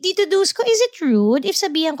Dusko, is it rude if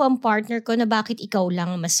sabihan ko ang partner ko na bakit ikaw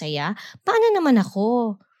lang ang masaya? Paano naman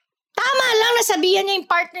ako? Tama lang na sabihan niya yung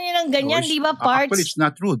partner niya ng ganyan, di ba, parts? Actually, it's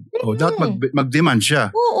not rude. Dapat mag-demand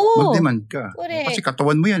siya. Oo. Mag-demand ka. Correct. Kasi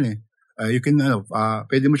katawan mo yan you can,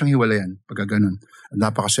 pwede mo siyang hiwalayan pagka ganun.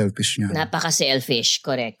 Napaka-selfish niya. Napaka-selfish.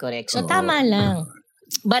 Correct. So, tama lang.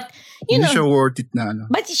 But, hindi siya worth it na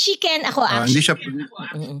But she can, actually,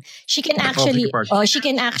 she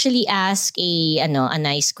can actually ask a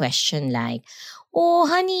nice question like,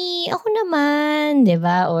 honey, ako naman, di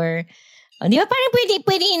ba? Or, di ba parang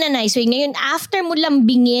pwede in a nice way. Ngayon, after mo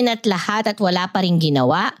lambingin at lahat at wala pa rin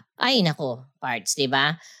ginawa, ay nako, parts, di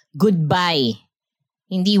ba? Goodbye.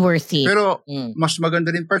 Hindi worth it. Pero, mas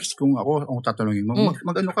maganda rin parts kung ako ang tatanungin mo.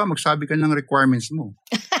 Magsabi ka ng requirements mo.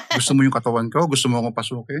 Gusto mo yung katawan ko? Gusto mo akong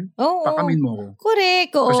pasukin? Pakamin mo ako.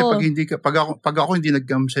 Correct. Kasi pag ako hindi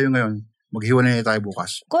nag-gam sa'yo ngayon, maghiwalay na tayo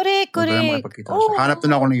bukas. Correct. So, hanap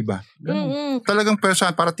na ako ng iba. Talagang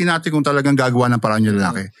para tinati kong talagang gagawa ng paraan yung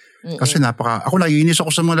lalaki. Kasi ako naiinis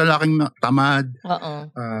ako sa mga lalaking tamad,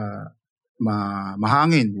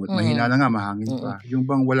 mahangin. Mahina na nga, mahangin pa. Yung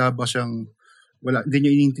bang wala ba siyang, hindi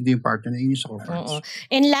niya iniintindi yung partner, naiinis ako.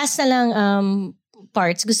 And last na lang,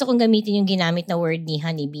 parts, gusto kong gamitin yung ginamit na word ni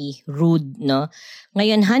Honeybee, rude, no?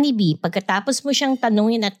 Ngayon, Honeybee, pagkatapos mo siyang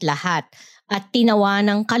tanungin at lahat, at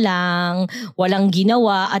tinawanan ka lang, walang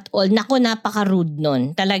ginawa, at all, naku, napaka-rude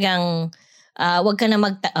nun. Talagang, wag ka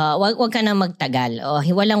na magtagal.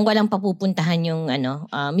 Walang papupuntahan yung,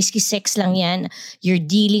 miski sex lang yan, you're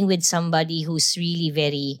dealing with somebody who's really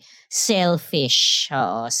very selfish.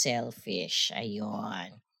 Selfish.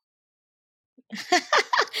 Ayun.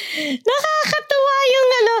 Nakakatuwa yung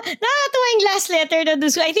last letter na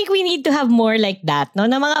Dusko. I think we need to have more like that, no?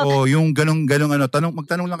 Na mga yung ganung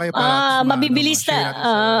magtanong lang kayo para mabibilis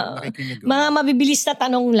mga mabibilis na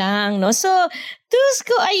tanong lang, no? So,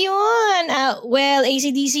 Dusko, ayun. Well,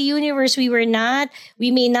 ACDC Universe, we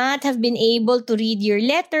may not have been able to read your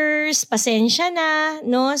letters. Pasensya na,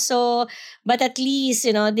 no? So, but at least,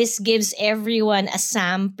 this gives everyone a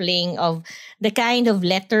sampling of the kind of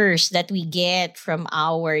letters that we get from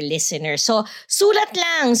our listeners. So, sulat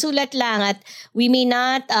lang. At we may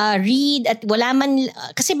not read at wala man,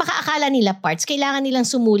 kasi baka akala nila parts, kailangan nilang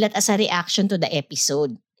sumulat as a reaction to the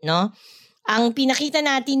episode, no? ang pinakita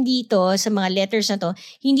natin dito sa mga letters na to,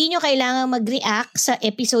 hindi nyo kailangan mag-react sa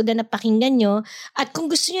episode na napakinggan nyo. At kung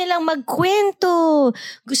gusto nyo lang magkwento,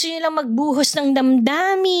 gusto nyo lang magbuhos ng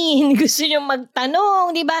damdamin, gusto nyo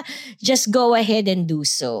magtanong, di ba? Just go ahead and do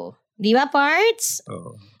so. Di ba, Parts?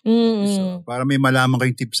 Oo. So, para may malaman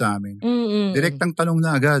kayong tip sa amin. Direktang tanong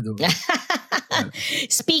na agad.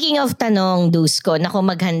 Speaking of tanong, Dusko, naku,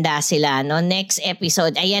 maghanda sila, no? Next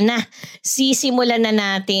episode, ayan na, sisimulan na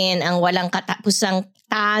natin ang walang katapusang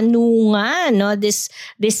tanungan, no? This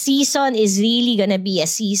season is really gonna be a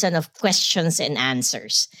season of questions and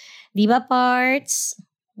answers. Di ba, Parts?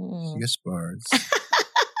 Yes, Parts.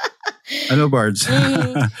 Ano, Parts?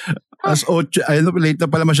 Late na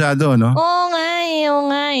pala masyado, no? Oo nga eh.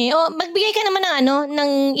 Magbigay ka naman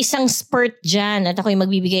ng isang spurt dyan at ako'y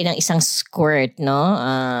magbibigay ng isang squirt, no?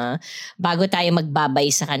 Bago tayo magbabay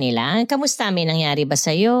sa kanila. Kamusta? May nangyari ba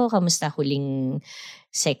sa'yo? Kamusta huling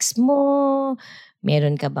sex mo?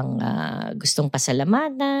 Meron ka bang gustong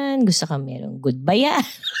pasalamatan? Gusto ka merong goodbye?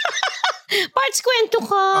 Parts, kwento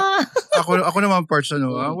ka. Ako naman, Parts,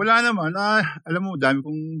 wala naman. Alam mo, dami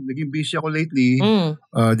kong naging busy ako lately.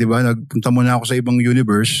 Di ba? Nagpunta muna ako sa ibang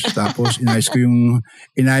universe. Tapos inayos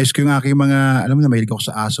ko yung aking mga, alam mo na, mahilig ako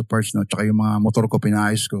sa aso, Parts, no? Tsaka yung mga motor ko,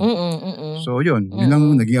 pinayos ko. So, yun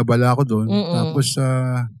lang, naging abala ako doon. Tapos,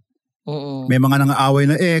 may mga nang-aaway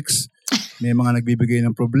na ex, may mga nagbibigay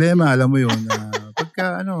ng problema, alam mo yun.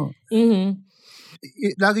 Pagka,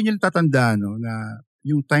 lagi nyo tatandaan, no, na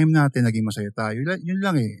yung time natin naging masaya tayo. Yun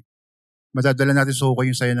lang eh. Madadala natin sa hukay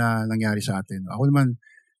yung saya na nangyari sa atin. Ako naman,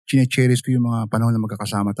 chine-cherish ko yung mga panahon na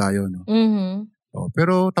magkakasama tayo. No?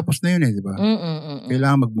 Pero tapos na yun eh, di ba?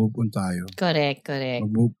 Kailangan mag-move on tayo. Correct.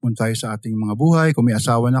 Mag-move on tayo sa ating mga buhay. Kung may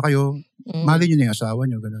asawa na kayo, mahalin nyo na yung asawa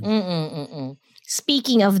nyo. Ganun.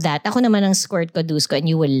 Speaking of that, ako naman ang squirt ko, Dusko, and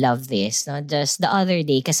you will love this. No? Just the other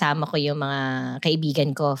day, kasama ko yung mga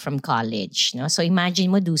kaibigan ko from college. No? So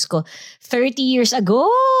imagine mo, Dusko, 30 years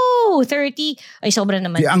ago! 30! Ay, sobra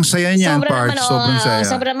naman. Ang saya niyan, Parts. Sobrang saya.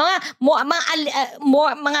 Sobra. A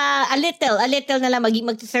little na lang,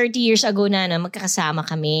 mag 30 years ago na magkakasama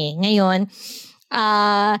kami. Ngayon,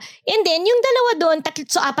 and then, yung dalawa doon,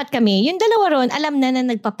 4 kami, yung dalawa ron, alam na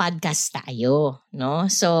nagpa-podcast tayo,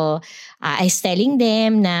 no? So, I was telling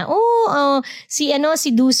them na, si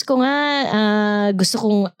Dusko nga, gusto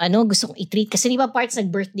kong i-treat. Kasi di ba, Parts,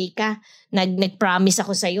 nag-birthday ka, nag-promise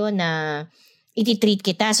ako sa'yo na iti-treat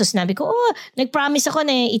kita. So, sinabi ko, nag-promise ako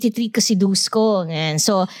na iti-treat ko si Dusko. And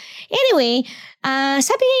so, anyway,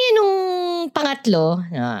 sabi niya nung pangatlo,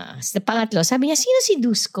 sabi niya, sino si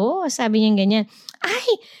Dusko? Sabi niya ganyan. Ay,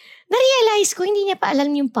 na-realize ko, hindi niya pa alam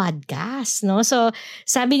yung podcast, no? So,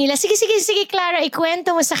 sabi nila, sige, Clara,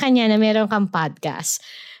 ikwento mo sa kanya na meron kang podcast.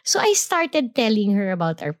 So, I started telling her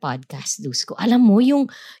about our podcast, Dusko. Alam mo, yung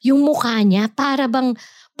mukha niya, para bang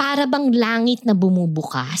langit na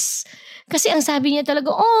bumubukas. Kasi ang sabi niya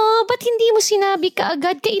talaga, ba't hindi mo sinabi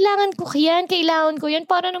kaagad? Kailangan ko yan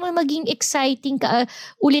para naman maging exciting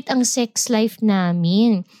ulit ang sex life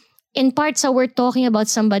namin. In Parts, we're talking about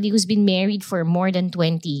somebody who's been married for more than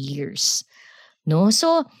 20 years. No?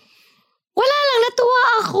 So, wala lang, natuwa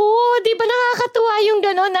ako. Di ba nakakatuwa yung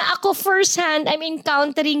gano'n na ako firsthand, I'm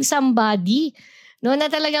encountering somebody, no, na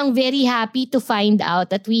talagang very happy to find out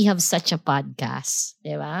that we have such a podcast.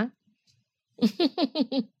 Di ba?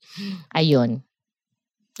 Ayun.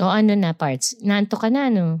 Ano na, Parts? Nanto ka na,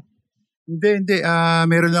 no? Hindi.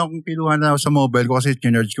 Meron lang akong kiluhan na sa mobile ko kasi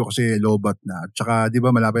chinerge ko kasi low-bat na. At saka, di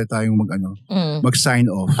ba, malapit tayong mag-sign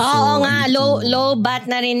off. Oo nga, low-bat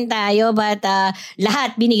na rin tayo. But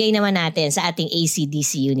lahat binigay naman natin sa ating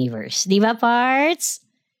ACDC Universe. Di ba, Parts?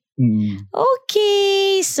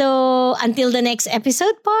 Okay. So, until the next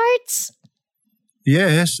episode, Parts?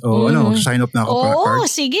 Yes. Sign up na ako.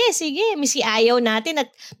 Sige. Misi ayaw natin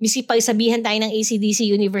at misi pagsabihan tayo ng ACDC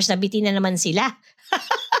Universe na bitin na naman sila.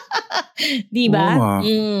 Di ba?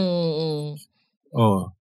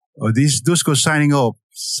 This Dusko signing off.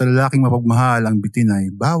 Sa lalaking mapagmahal, ang bitin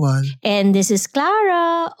ay bawal. And this is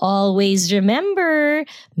Clara. Always remember,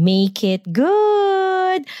 make it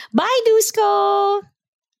good. Bye, Dusko.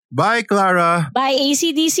 Bye, Clara. Bye,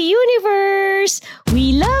 ACDC Universe.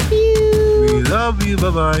 We love you. We love you.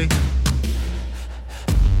 Bye-bye.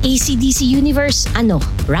 ACDC Universe,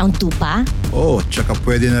 round 2 pa? Tsaka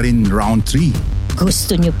pwede na rin round 3.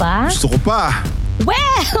 Gusto nyo pa? Gusto ko pa.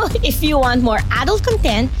 Well, if you want more adult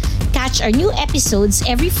content, catch our new episodes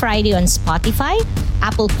every Friday on Spotify,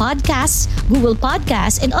 Apple Podcasts, Google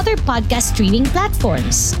Podcasts, and other podcast streaming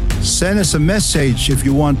platforms. Send us a message if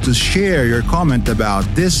you want to share your comment about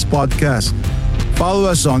this podcast. Follow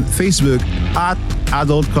us on Facebook at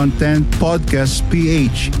Adult Content Podcast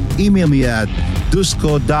PH. Email me at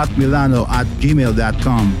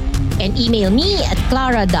dusko.milano@gmail.com. And email me at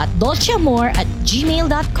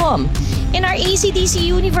clara.dolciamor@gmail.com. In our ACDC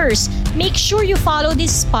Universe, make sure you follow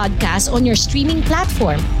this podcast on your streaming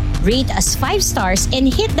platform. Rate us 5 stars and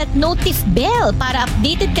hit that notif bell para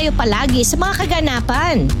updated kayo palagi sa mga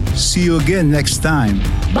kaganapan. See you again next time.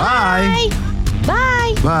 Bye!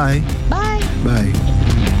 Bye! Bye! Bye! Bye!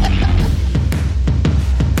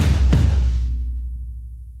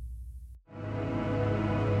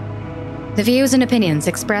 The views and opinions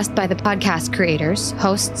expressed by the podcast creators,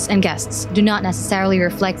 hosts, and guests do not necessarily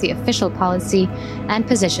reflect the official policy and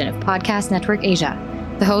position of Podcast Network Asia,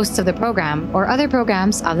 the hosts of the program, or other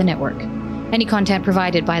programs of the network. Any content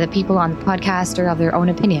provided by the people on the podcast are of their own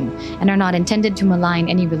opinion and are not intended to malign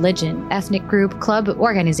any religion, ethnic group, club,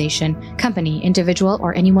 organization, company, individual,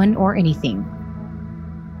 or anyone or anything.